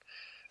not.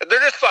 They're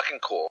just fucking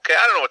cool, okay?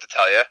 I don't know what to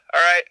tell you, all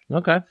right?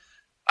 Okay.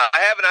 I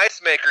have an ice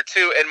maker,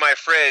 too, in my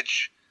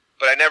fridge,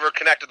 but I never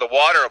connected the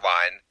water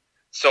line.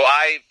 So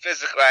I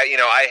physically,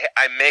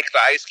 I make the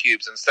ice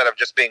cubes instead of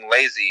just being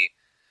lazy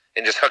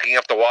and just hooking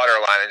up the water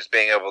line and just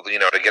being able to,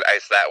 to get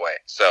ice that way.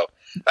 So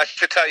that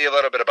should tell you a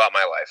little bit about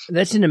my life.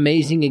 That's an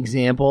amazing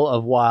example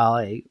of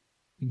why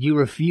you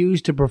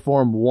refuse to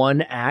perform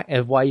one act,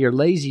 of why your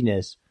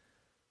laziness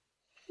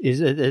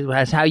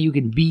is how you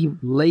can be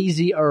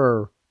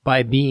lazier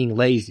by being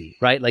lazy,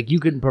 right? Like, you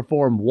can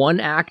perform one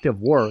act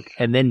of work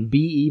and then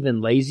be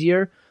even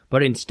lazier,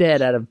 but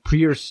instead, out of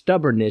pure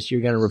stubbornness,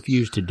 you're going to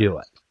refuse to do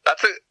it.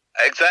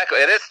 Exactly.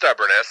 It is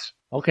stubbornness.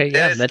 Okay,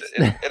 yeah,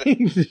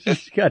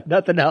 that's got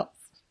nothing else.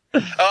 Oh,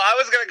 I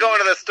was going to go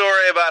into the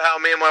story about how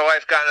me and my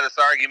wife got into this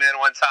argument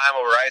one time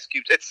over ice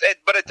cubes.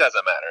 But it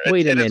doesn't matter.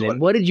 Wait a minute.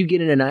 What did you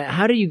get in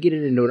how do you get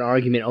into an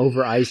argument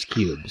over ice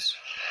cubes?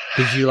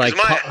 Did you like?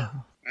 My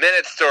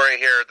minute story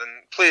here. Then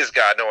please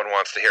God, no one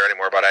wants to hear any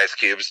more about ice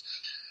cubes.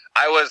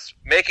 I was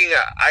making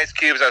ice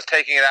cubes. I was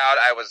taking it out.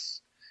 I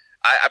was,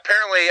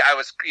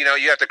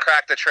 you have to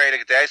crack the tray to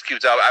get the ice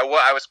cubes out. I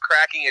was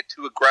cracking it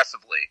too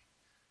aggressively,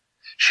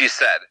 she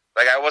said.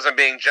 Like, I wasn't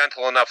being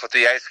gentle enough with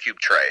the ice cube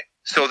tray.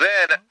 So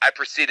then I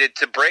proceeded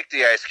to break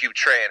the ice cube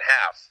tray in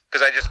half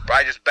because I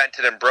just bent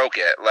it and broke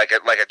it like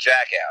a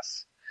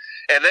jackass.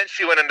 And then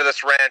she went into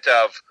this rant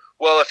of,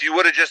 well, if you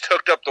would have just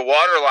hooked up the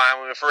water line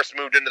when we first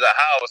moved into the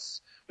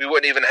house, we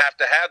wouldn't even have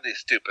to have these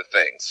stupid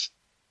things.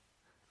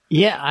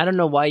 Yeah, I don't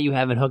know why you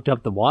haven't hooked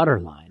up the water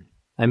line.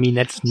 I mean,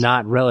 that's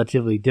not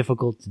relatively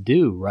difficult to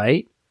do,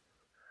 right?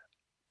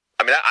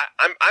 I mean,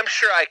 I'm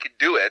sure I could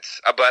do it,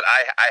 but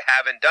I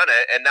haven't done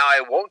it, and now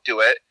I won't do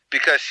it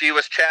because she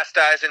was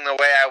chastising the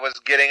way I was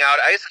getting out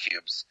ice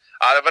cubes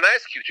out of an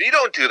ice cube. You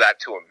don't do that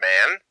to a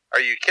man. Are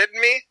you kidding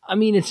me? I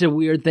mean, it's a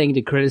weird thing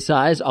to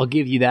criticize. I'll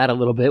give you that a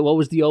little bit. What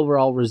was the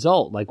overall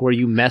result? Like, were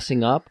you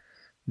messing up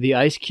the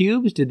ice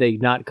cubes? Did they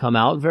not come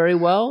out very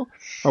well?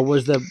 Or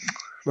was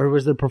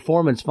the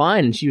performance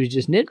fine and she was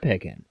just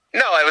nitpicking? No,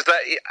 it was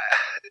that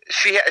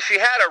she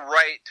had a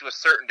right to a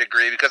certain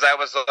degree because I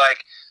was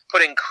like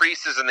putting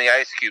creases in the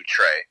ice cube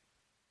tray.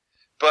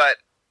 But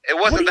it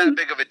wasn't that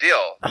big of a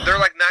deal. They're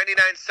like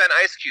 99-cent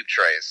ice cube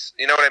trays.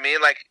 You know what I mean?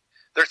 Like,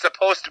 they're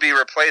supposed to be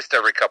replaced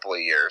every couple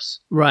of years.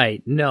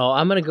 Right. No,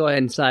 I'm going to go ahead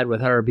and side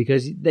with her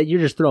because you're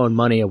just throwing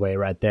money away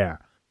right there.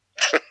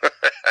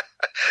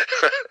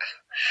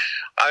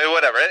 I mean,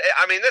 whatever.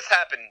 I mean, this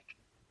happened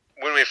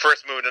when we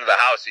first moved into the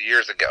house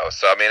years ago.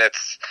 So, I mean,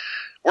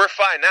 we're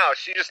fine now.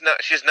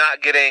 She's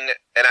not getting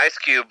an ice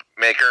cube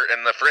maker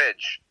in the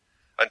fridge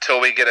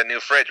until we get a new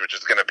fridge, which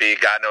is going to be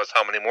God knows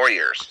how many more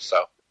years.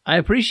 So I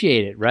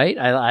appreciate it, right?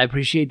 I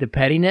appreciate the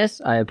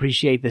pettiness. I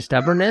appreciate the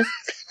stubbornness.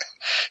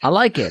 I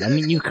like it. I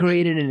mean, you've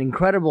created an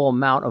incredible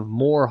amount of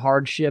more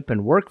hardship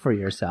and work for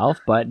yourself,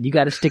 but you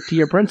got to stick to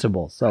your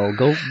principles. So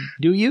go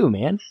do you,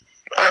 man.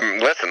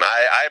 Listen,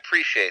 I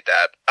appreciate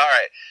that. All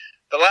right.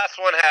 The last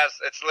one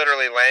it's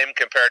literally lame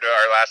compared to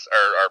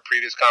our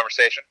previous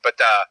conversation, but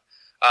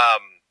I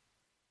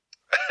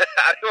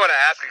didn't want to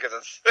ask it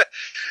because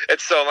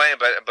it's so lame,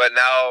 but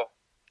now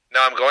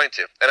I'm going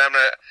to, and I'm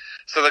gonna.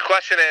 So the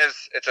question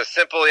is, it's a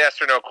simple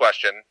yes or no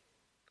question.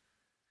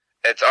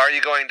 It's, are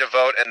you going to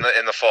vote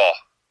in the fall?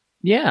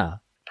 Yeah.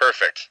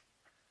 Perfect.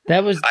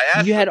 That was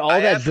you had all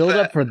that build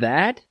up for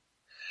that?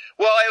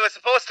 Well, it was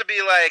supposed to be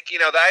like,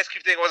 the ice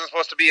cube thing wasn't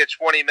supposed to be a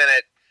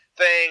 20-minute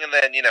thing, and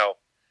then,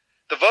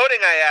 the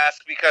voting I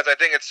asked because I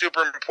think it's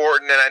super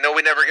important, and I know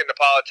we never get into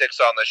politics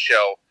on this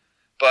show,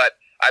 but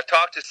I've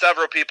talked to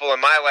several people in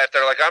my life that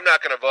are like, I'm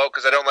not going to vote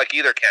because I don't like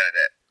either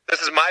candidate.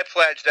 This is my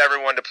pledge to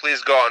everyone to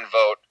please go out and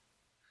vote.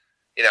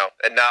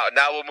 And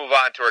now we'll move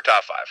on to our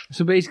top 5.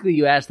 So basically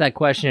you asked that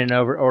question in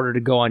order to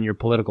go on your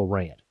political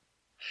rant.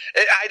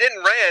 I didn't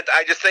rant.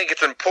 I just think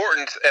it's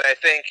important, and I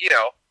think,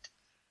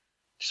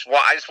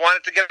 I just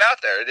wanted to get it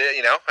out there.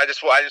 I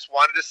just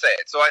wanted to say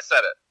it, so I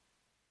said it.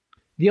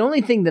 The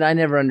only thing that I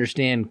never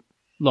understand,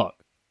 look,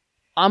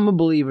 I'm a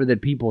believer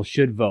that people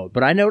should vote,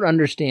 but I don't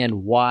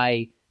understand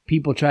why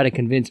people try to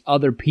convince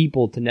other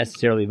people to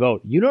necessarily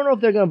vote. You don't know if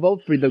they're going to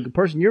vote for the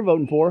person you're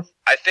voting for.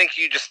 I think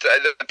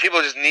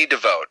people just need to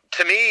vote.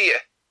 To me,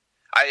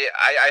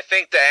 I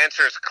think the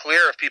answer is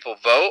clear if people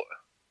vote,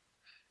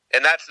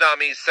 and that's not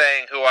me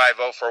saying who I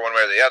vote for one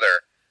way or the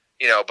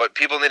other, but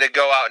people need to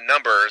go out in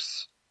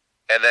numbers,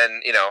 and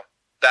then,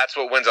 that's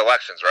what wins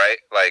elections, right?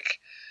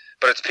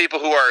 But it's people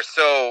who are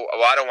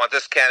I don't want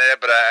this candidate,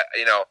 but I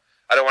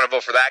don't want to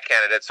vote for that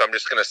candidate, so I'm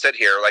just going to sit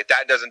here.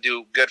 That doesn't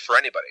do good for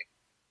anybody.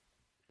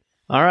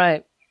 All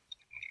right.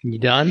 You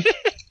done?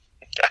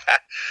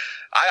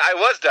 I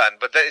was done,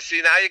 but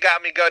see, now you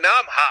got me going. Now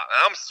I'm hot.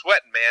 I'm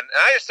sweating, man. And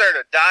I just started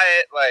a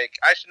diet.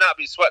 I should not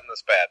be sweating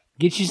this bad.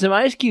 Get you some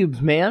ice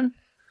cubes, man.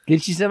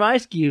 Get you some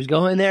ice cubes.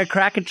 Go in there,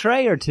 crack a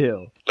tray or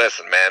two.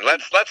 Listen, man,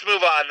 let's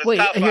move on. This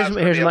top 5 is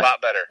going to be a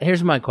lot better.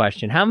 Here's my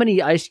question. How many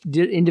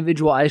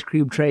individual ice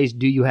cube trays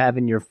do you have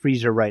in your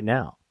freezer right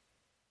now?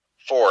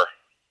 4.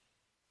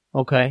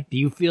 Okay. Do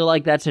you feel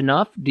like that's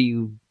enough? Do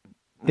you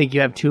think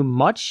you have too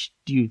much?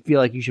 Do you feel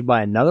like you should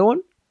buy another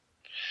one?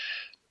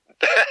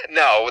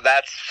 No,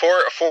 that's 4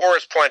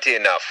 is plenty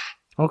enough.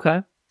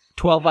 Okay.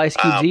 12 ice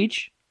cubes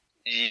each?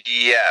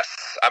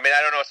 Yes. I mean,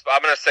 I don't know.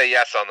 I'm going to say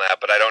yes on that,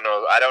 but I don't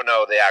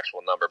know the actual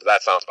number, but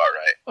that sounds about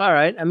right. All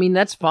right. I mean,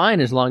 that's fine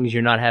as long as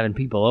you're not having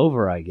people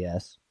over, I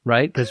guess.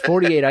 Right? Because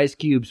 48 ice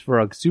cubes for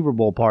a Super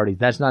Bowl party,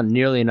 that's not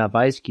nearly enough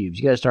ice cubes.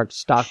 You got to start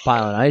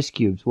stockpiling ice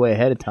cubes way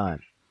ahead of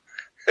time.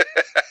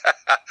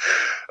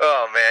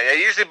 Oh, man.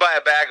 I usually buy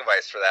a bag of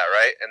ice for that,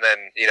 right? And then,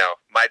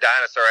 my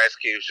dinosaur ice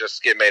cubes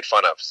just get made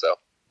fun of, so.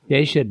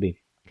 They should be.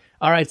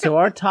 All right, so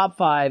our top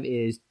 5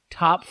 is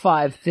top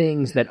 5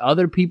 things that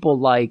other people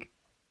like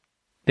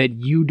that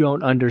you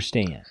don't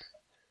understand.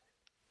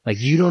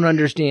 You don't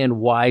understand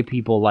why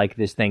people like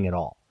this thing at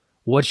all.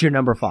 What's your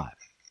number 5?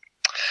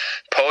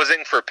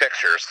 Posing for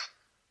pictures.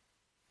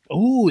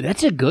 Ooh,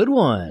 that's a good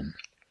one.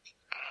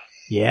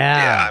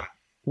 Yeah.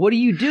 What do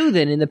you do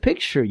then in the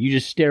picture? You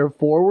just stare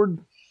forward,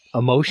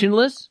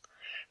 emotionless?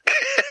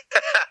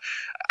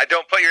 I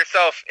don't put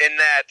yourself in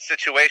that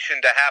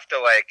situation to have to,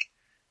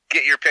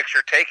 get your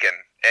picture taken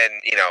and,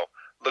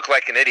 look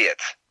like an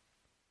idiot.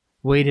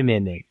 Wait a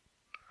minute.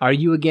 Are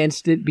you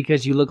against it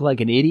because you look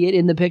like an idiot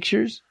in the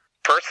pictures?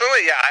 Personally,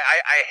 yeah,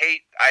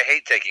 I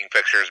hate taking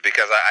pictures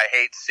because I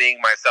hate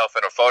seeing myself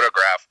in a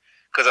photograph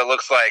because it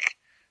looks like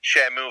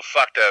Shamu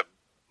fucked a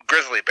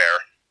grizzly bear.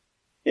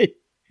 It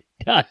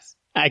does,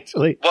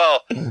 actually.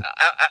 Well,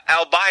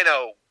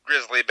 albino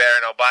grizzly bear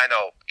and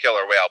albino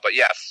killer whale, but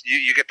yes,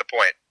 you get the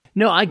point.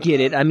 No, I get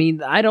it. I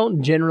mean, I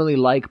don't generally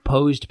like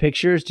posed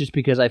pictures just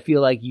because I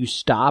feel like you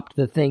stopped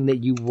the thing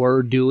that you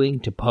were doing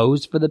to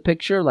pose for the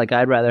picture.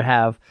 I'd rather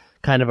have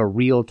kind of a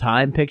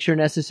real-time picture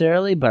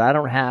necessarily, but I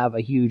don't have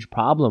a huge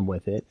problem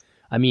with it.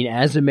 I mean,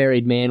 as a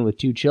married man with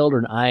 2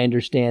 children, I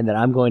understand that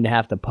I'm going to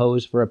have to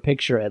pose for a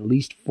picture at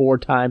least 4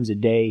 times a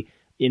day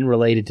in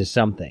related to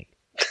something.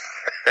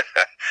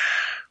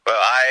 Well,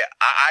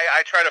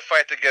 I try to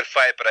fight the good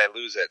fight, but I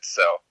lose it,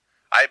 so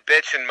I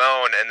bitch and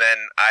moan, and then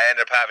I end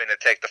up having to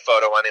take the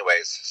photo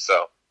anyways,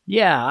 so.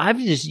 Yeah,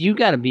 you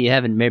got to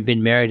haven't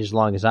been married as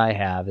long as I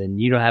have,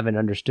 and you haven't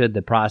understood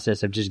the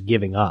process of just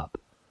giving up.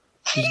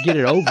 Just get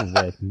it over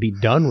with and be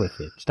done with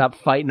it. Stop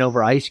fighting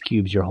over ice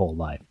cubes your whole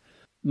life.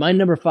 My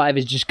number 5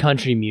 is just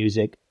country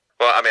music.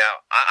 Well, I mean,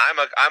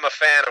 I'm a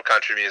fan of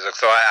country music,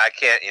 so I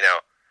can't,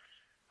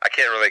 I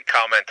can't really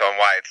comment on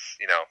why it's,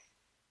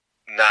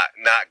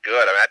 not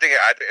good. I mean, I think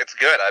it's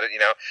good.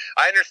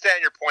 I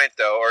understand your point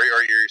though, or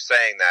you're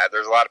saying that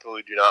there's a lot of people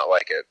who do not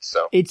like it.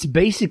 So it's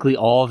basically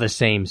all the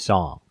same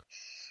song.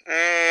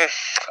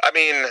 I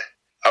mean,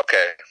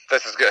 okay,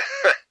 this is good.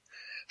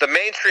 The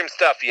mainstream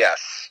stuff,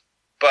 yes.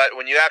 But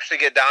when you actually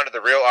get down to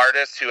the real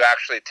artists who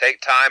actually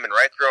take time and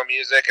write their own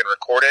music and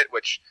record it,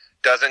 which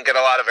doesn't get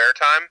a lot of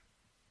airtime,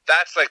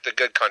 that's like the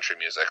good country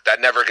music.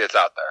 That never gets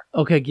out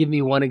there. Okay, give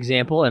me one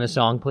example and a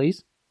song,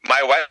 please.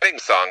 My wedding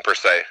song, per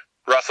se.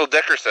 Russell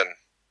Dickerson.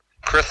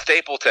 Chris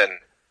Stapleton.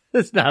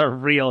 That's not a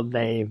real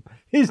name.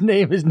 His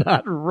name is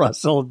not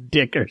Russell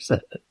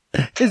Dickerson.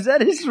 Is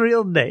that his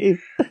real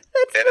name?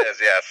 It is,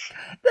 yes.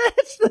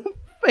 That's the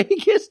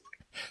fakest.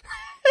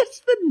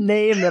 That's the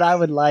name that I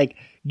would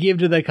give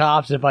to the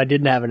cops if I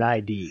didn't have an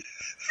ID.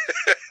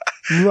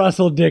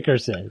 Russell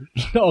Dickerson.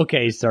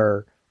 Okay,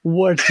 sir.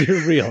 What's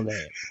your real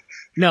name?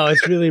 No,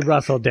 it's really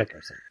Russell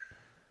Dickerson.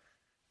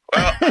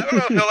 Well, I don't know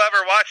if he'll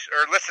ever watch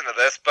or listen to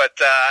this, but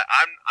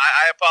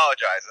I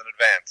apologize in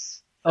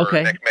advance for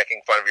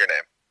making fun of your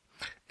name.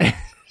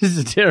 This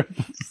is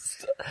terrible.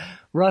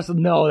 Russell,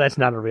 no, that's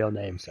not a real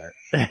name, sir.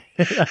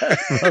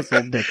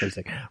 Russell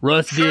Dickerson.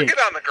 Russ Dick. Get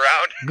on the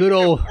ground. Good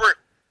old. We're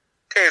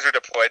taser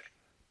deployed.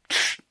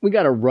 We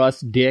got a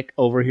Russ Dick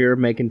over here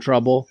making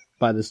trouble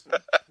by this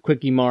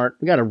Quickie Mart.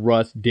 We got a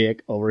Russ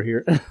Dick over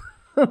here.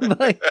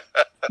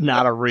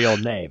 Not a real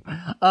name.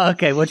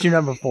 Okay, what's your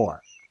number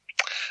 4?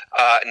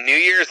 New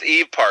Year's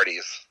Eve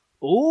parties.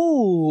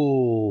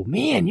 Ooh,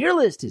 man, your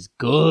list is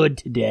good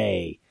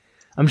today.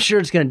 I'm sure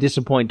it's going to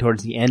disappoint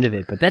towards the end of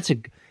it, but that's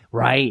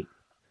right.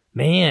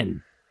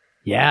 Man,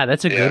 yeah,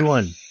 that's a good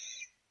one.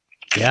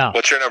 Yeah.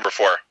 What's your number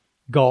 4?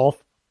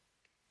 Golf.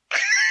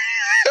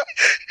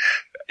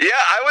 Yeah,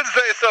 I would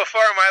say so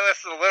far my list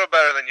is a little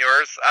better than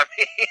yours. I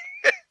mean,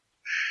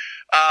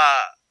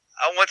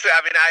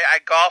 I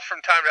golf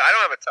from time to. I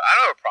don't have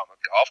a problem with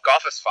golf.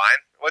 Golf is fine.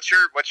 What's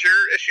your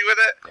issue with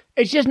it?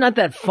 It's just not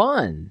that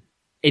fun.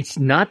 It's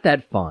not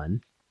that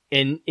fun,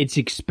 and it's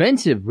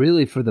expensive,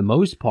 really, for the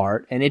most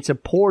part. And it's a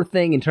poor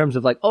thing in terms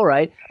of all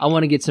right, I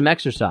want to get some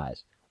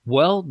exercise.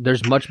 Well,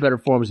 there's much better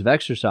forms of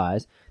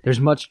exercise. There's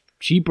much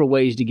cheaper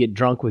ways to get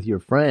drunk with your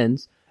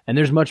friends, and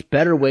there's much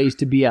better ways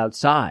to be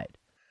outside.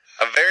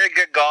 A very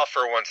good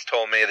golfer once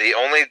told me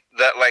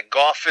that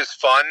golf is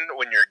fun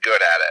when you're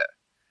good at it.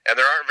 And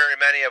there aren't very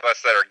many of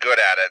us that are good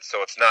at it,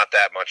 so it's not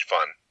that much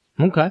fun.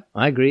 Okay,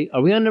 I agree.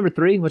 Are we on number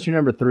 3? What's your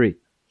number 3?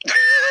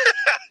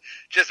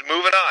 Just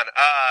moving on.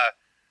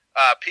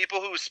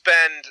 People who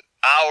spend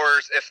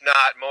hours, if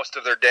not most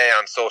of their day,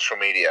 on social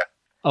media.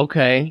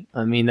 Okay,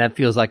 I mean, that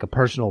feels like a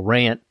personal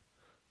rant,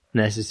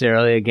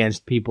 necessarily,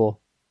 against people.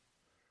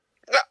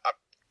 No,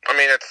 I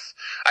mean,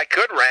 I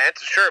could rant,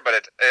 sure,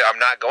 but I'm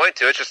not going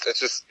to. It's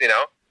just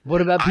What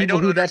about people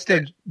who that's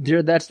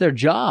their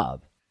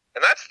job?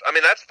 And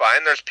that's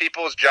fine. There's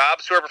people's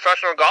jobs who are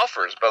professional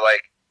golfers, but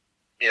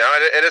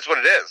it is what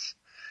it is.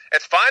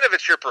 It's fine if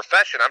it's your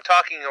profession. I'm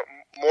talking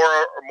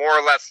more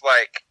or less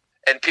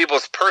in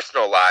people's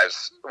personal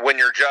lives when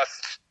you're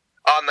just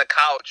on the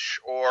couch,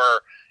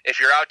 or if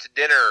you're out to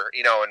dinner,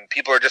 and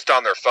people are just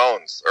on their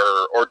phones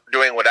or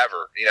doing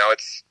whatever.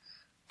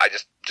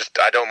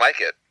 I don't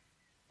like it.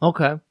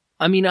 Okay.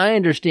 I mean, I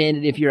understand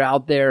it if you're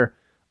out there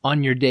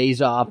on your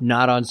days off,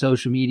 not on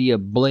social media,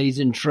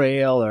 blazing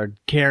trail or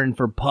caring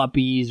for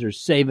puppies or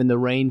saving the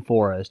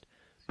rainforest.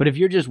 But if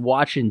you're just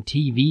watching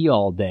TV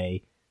all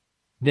day,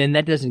 then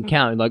that doesn't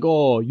count. Like,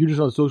 oh, you're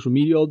just on social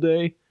media all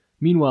day?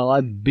 Meanwhile,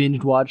 I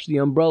binge watched The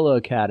Umbrella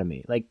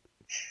Academy.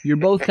 You're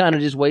both kind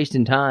of just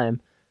wasting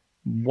time.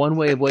 One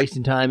way of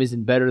wasting time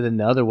isn't better than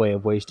the other way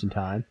of wasting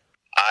time.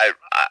 I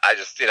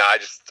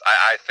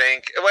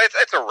think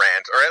it's a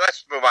rant. All right,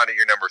 let's move on to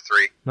your number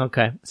 3.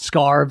 Okay.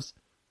 Scarves.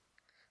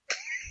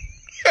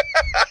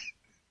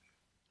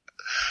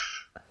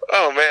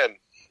 Oh, man.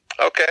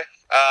 Okay.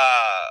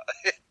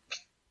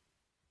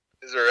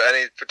 Is there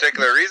any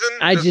particular reason?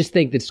 I just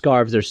think that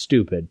scarves are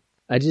stupid.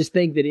 I just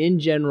think that in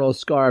general,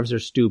 scarves are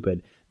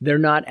stupid. They're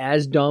not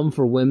as dumb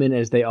for women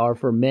as they are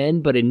for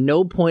men, but in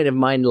no point of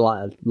my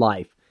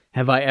life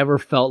have I ever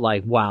felt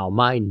like, wow,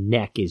 my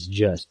neck is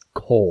just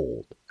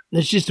cold.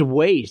 It's just a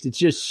waste. It's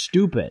just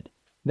stupid.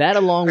 That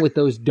along with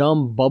those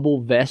dumb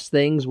bubble vest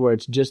things where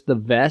it's just the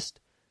vest.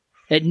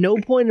 At no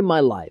point in my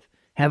life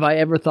have I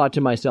ever thought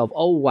to myself,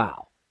 oh,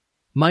 wow,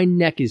 my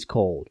neck is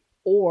cold.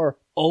 Or,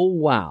 oh,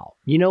 wow,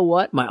 you know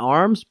what? My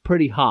arm's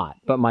pretty hot,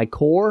 but my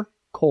core,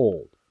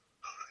 cold.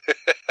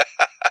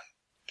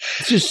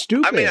 It's just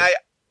stupid. I mean, I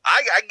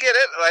get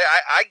it.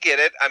 I get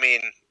it. I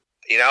mean,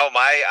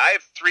 I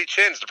have 3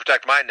 chins to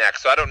protect my neck,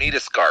 so I don't need a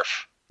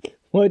scarf.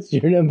 What's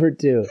your number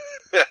 2?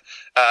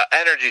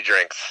 Energy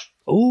drinks.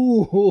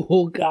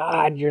 Ooh,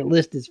 God, your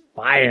list is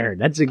fire.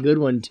 That's a good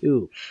one,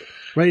 too.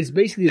 Right? It's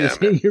basically the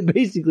same. You're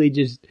basically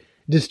just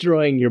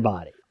destroying your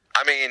body.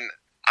 I mean,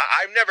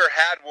 I've never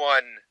had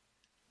one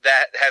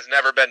that has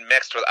never been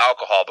mixed with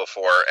alcohol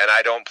before, and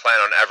I don't plan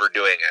on ever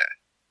doing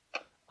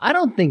it. I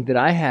don't think that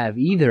I have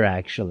either,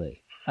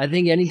 actually. I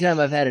think anytime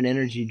I've had an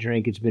energy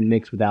drink, it's been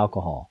mixed with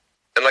alcohol.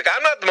 And,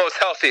 I'm not the most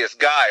healthiest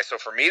guy, so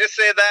for me to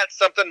say that,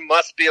 something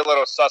must be a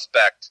little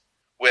suspect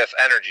with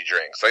energy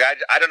drinks.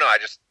 I don't know.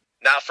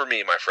 Not for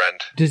me, my friend.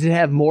 Does it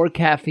have more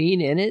caffeine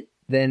in it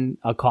than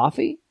a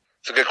coffee?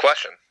 It's a good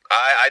question.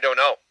 I don't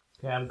know.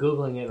 Okay, I'm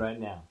Googling it right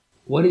now.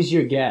 What is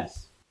your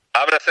guess?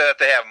 I'm going to say that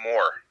they have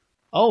more.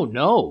 Oh,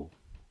 no.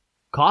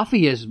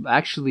 Coffee is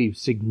actually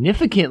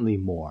significantly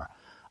more.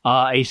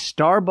 A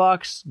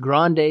Starbucks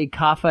Grande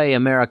Cafe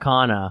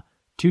Americana,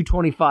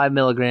 225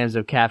 milligrams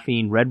of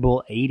caffeine, Red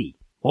Bull 80.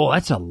 Oh,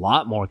 that's a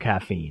lot more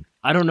caffeine.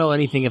 I don't know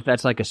anything if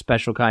that's like a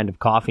special kind of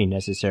coffee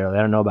necessarily.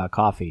 I don't know about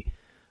coffee.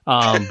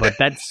 But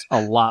that's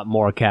a lot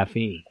more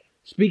caffeine.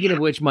 Speaking of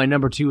which, my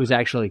number 2 is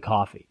actually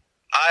coffee.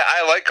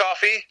 I like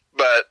coffee,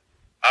 but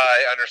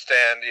I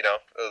understand,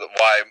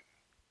 why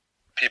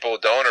people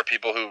don't, or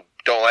people who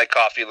don't like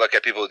coffee look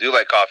at people who do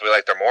like coffee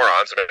like they're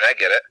morons. I mean, I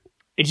get it.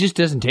 It just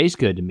doesn't taste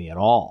good to me at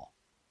all.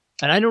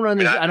 And I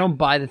don't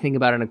buy the thing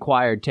about an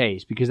acquired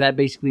taste, because that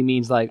basically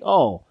means like,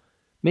 oh,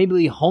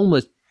 maybe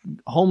homeless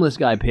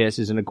guy piss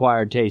is an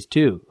acquired taste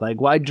too. Like,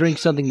 why drink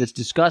something that's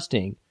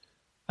disgusting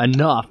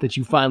enough that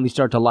you finally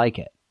start to like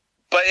it?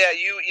 But yeah,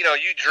 you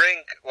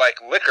drink like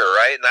liquor,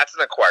 right? And that's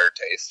an acquired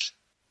taste.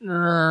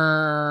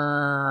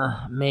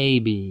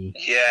 Maybe.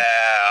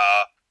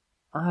 Yeah.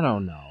 I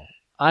don't know.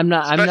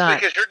 Especially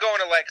because you're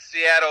going to like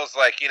Seattle's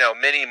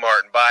mini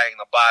mart and buying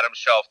the bottom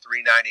shelf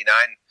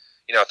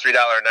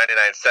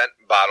 $3.99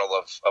 bottle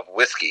of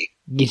whiskey.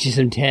 Get you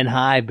some 10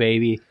 High,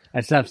 baby.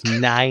 That stuff's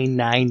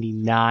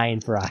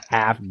 $9.99 for a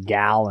half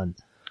gallon.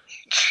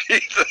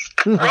 Jesus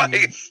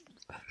Christ.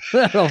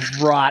 That'll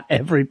rot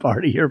every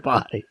part of your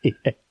body.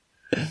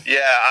 Yeah,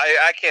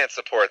 I can't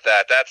support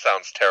that. That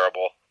sounds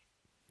terrible.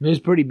 It's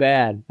pretty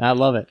bad. I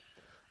love it.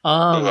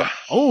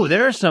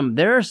 There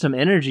are some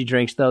energy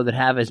drinks though that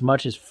have as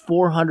much as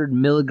 400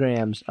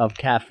 milligrams of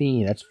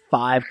caffeine. That's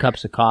 5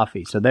 cups of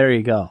coffee. So there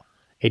you go.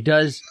 It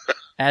does,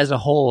 as a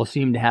whole,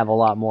 seem to have a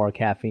lot more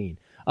caffeine.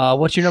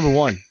 What's your number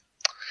 1?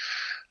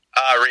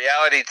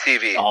 Reality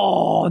TV.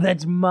 Oh,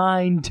 that's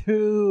mine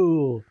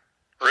too.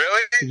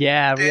 Really?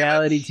 Yeah, Damn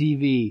reality it.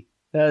 TV.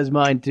 That was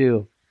mine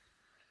too.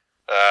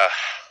 Well,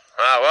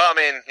 I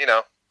mean,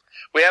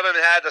 we haven't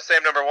had the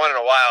same number 1 in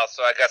a while,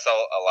 so I guess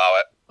I'll allow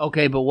it.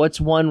 Okay, but what's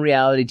one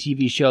reality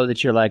TV show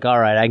that you're like, all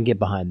right, I can get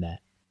behind that?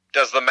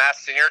 Does The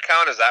Masked Singer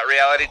count? Is that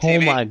reality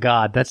TV? Oh my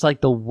God, that's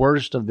like the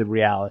worst of the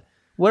reality.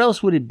 What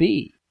else would it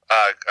be?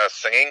 A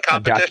singing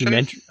competition? A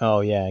documentary?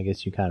 Oh yeah, I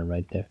guess you're kind of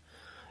right there.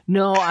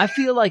 No, I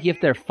feel like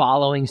if they're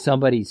following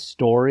somebody's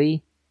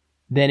story,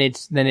 then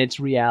it's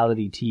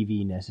reality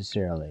TV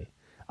necessarily.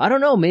 I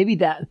don't know, maybe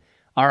that.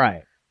 All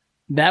right.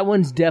 That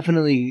one's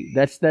definitely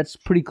that's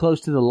pretty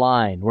close to the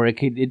line where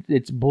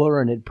it's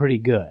blurring it pretty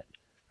good,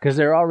 because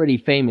they're already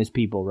famous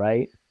people,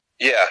 right?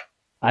 Yeah.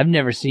 I've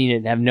never seen it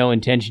and have no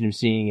intention of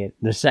seeing it.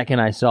 The second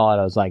I saw it,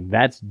 I was like,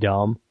 that's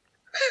dumb.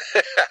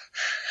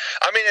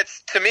 I mean,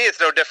 to me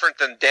it's no different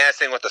than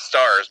Dancing with the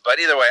Stars, but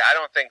either way, I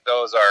don't think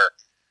those are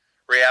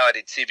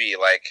reality TV.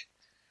 Like,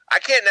 I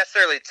can't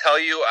necessarily tell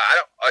you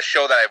a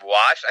show that I've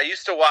watched. I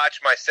used to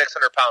watch My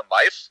 600-Pound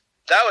Life.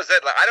 That was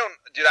it. Like,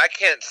 I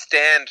can't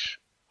stand.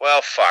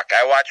 Well, fuck.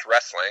 I watch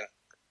wrestling.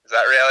 Is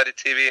that reality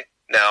TV?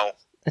 No.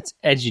 That's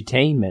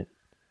edutainment.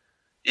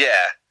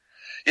 Yeah.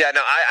 Yeah,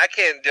 no, I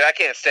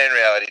can't stand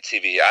reality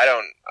TV.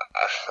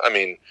 I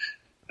mean,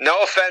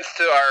 no offense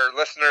to our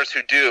listeners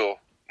who do.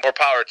 More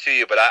power to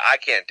you, but I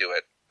can't do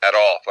it at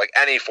all. Like,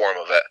 any form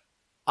of it.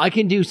 I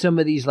can do some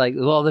of these,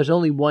 there's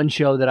only one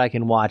show that I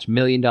can watch, $1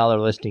 Million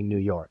Listing New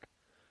York,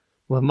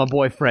 with my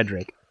boy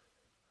Frederick.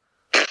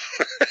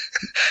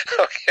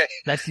 Okay.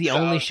 That's the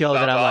only show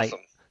that I'm awesome.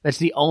 like. That's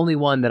the only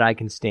one that I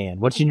can stand.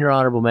 What's in your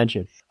honorable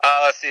mention?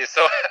 Let's see.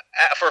 So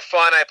for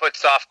fun, I put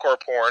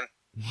softcore porn,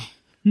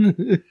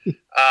 anime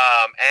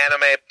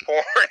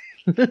porn,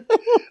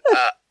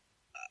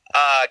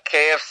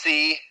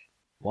 KFC.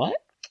 What?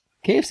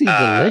 KFC's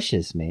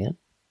delicious, man.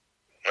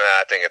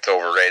 I think it's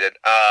overrated.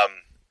 I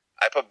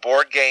put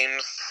board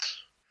games,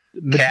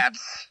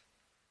 cats.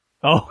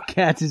 Oh,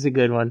 cats is a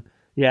good one.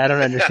 Yeah, I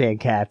don't understand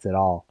cats at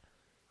all.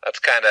 That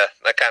kind of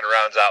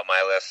rounds out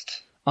my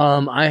list.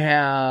 I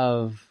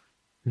have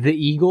the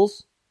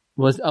Eagles.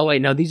 These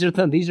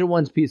are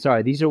ones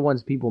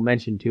people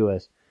mentioned to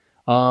us.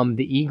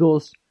 The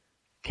Eagles,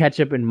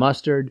 Ketchup and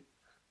Mustard,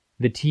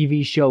 the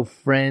TV show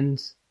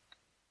Friends,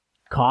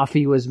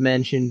 coffee was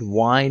mentioned,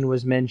 wine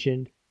was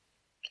mentioned,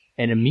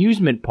 and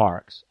amusement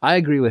parks. I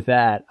agree with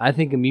that. I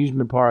think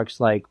amusement parks,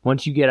 like,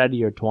 once you get out of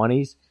your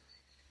 20s,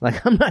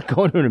 like, I'm not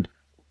going to an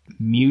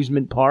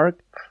amusement park.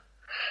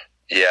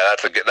 Yeah,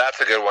 that's a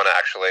good one,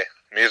 actually.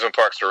 Amusement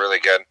parks are really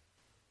good.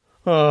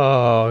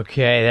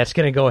 Okay, that's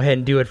going to go ahead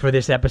and do it for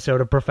this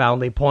episode of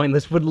Profoundly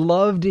Pointless. Would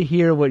love to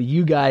hear what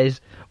you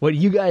guys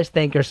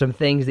think are some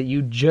things that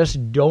you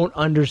just don't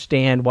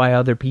understand why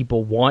other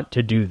people want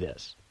to do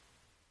this.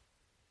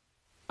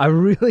 I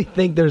really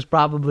think there's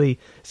probably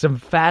some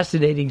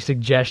fascinating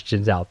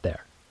suggestions out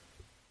there.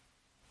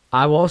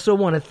 I also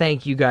want to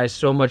thank you guys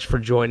so much for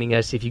joining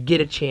us. If you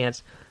get a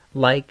chance,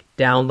 like,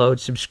 download,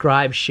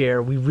 subscribe,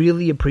 share. We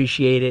really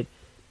appreciate it.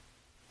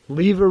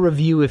 Leave a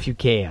review if you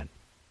can.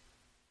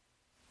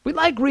 We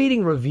like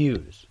reading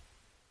reviews.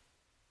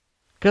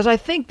 Because I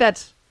think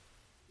that's...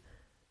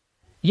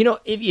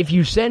 if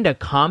you send a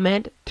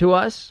comment to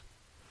us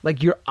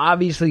Like, you're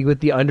obviously with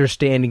the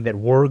understanding that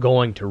we're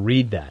going to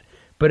read that.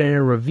 But in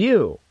a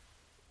review,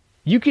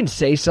 you can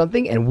say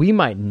something and we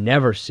might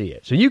never see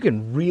it. So you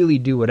can really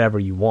do whatever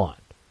you want.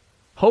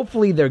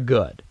 Hopefully they're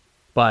good.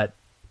 But,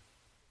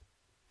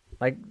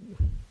 like,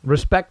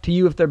 respect to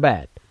you if they're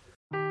bad.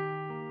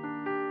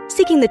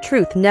 Seeking the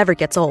truth never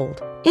gets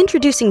old.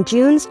 Introducing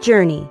June's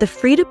Journey, the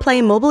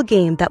free-to-play mobile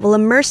game that will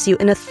immerse you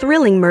in a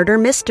thrilling murder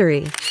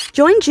mystery.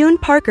 Join June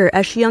Parker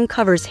as she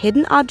uncovers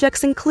hidden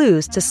objects and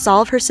clues to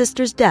solve her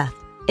sister's death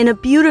in a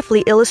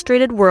beautifully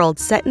illustrated world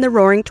set in the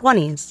Roaring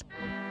 '20s.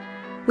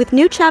 With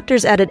new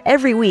chapters added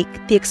every week,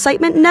 the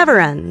excitement never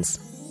ends.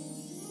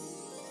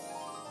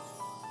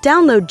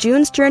 Download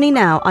June's Journey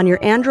now on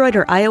your Android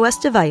or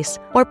iOS device,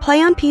 or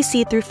play on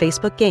PC through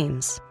Facebook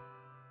Games.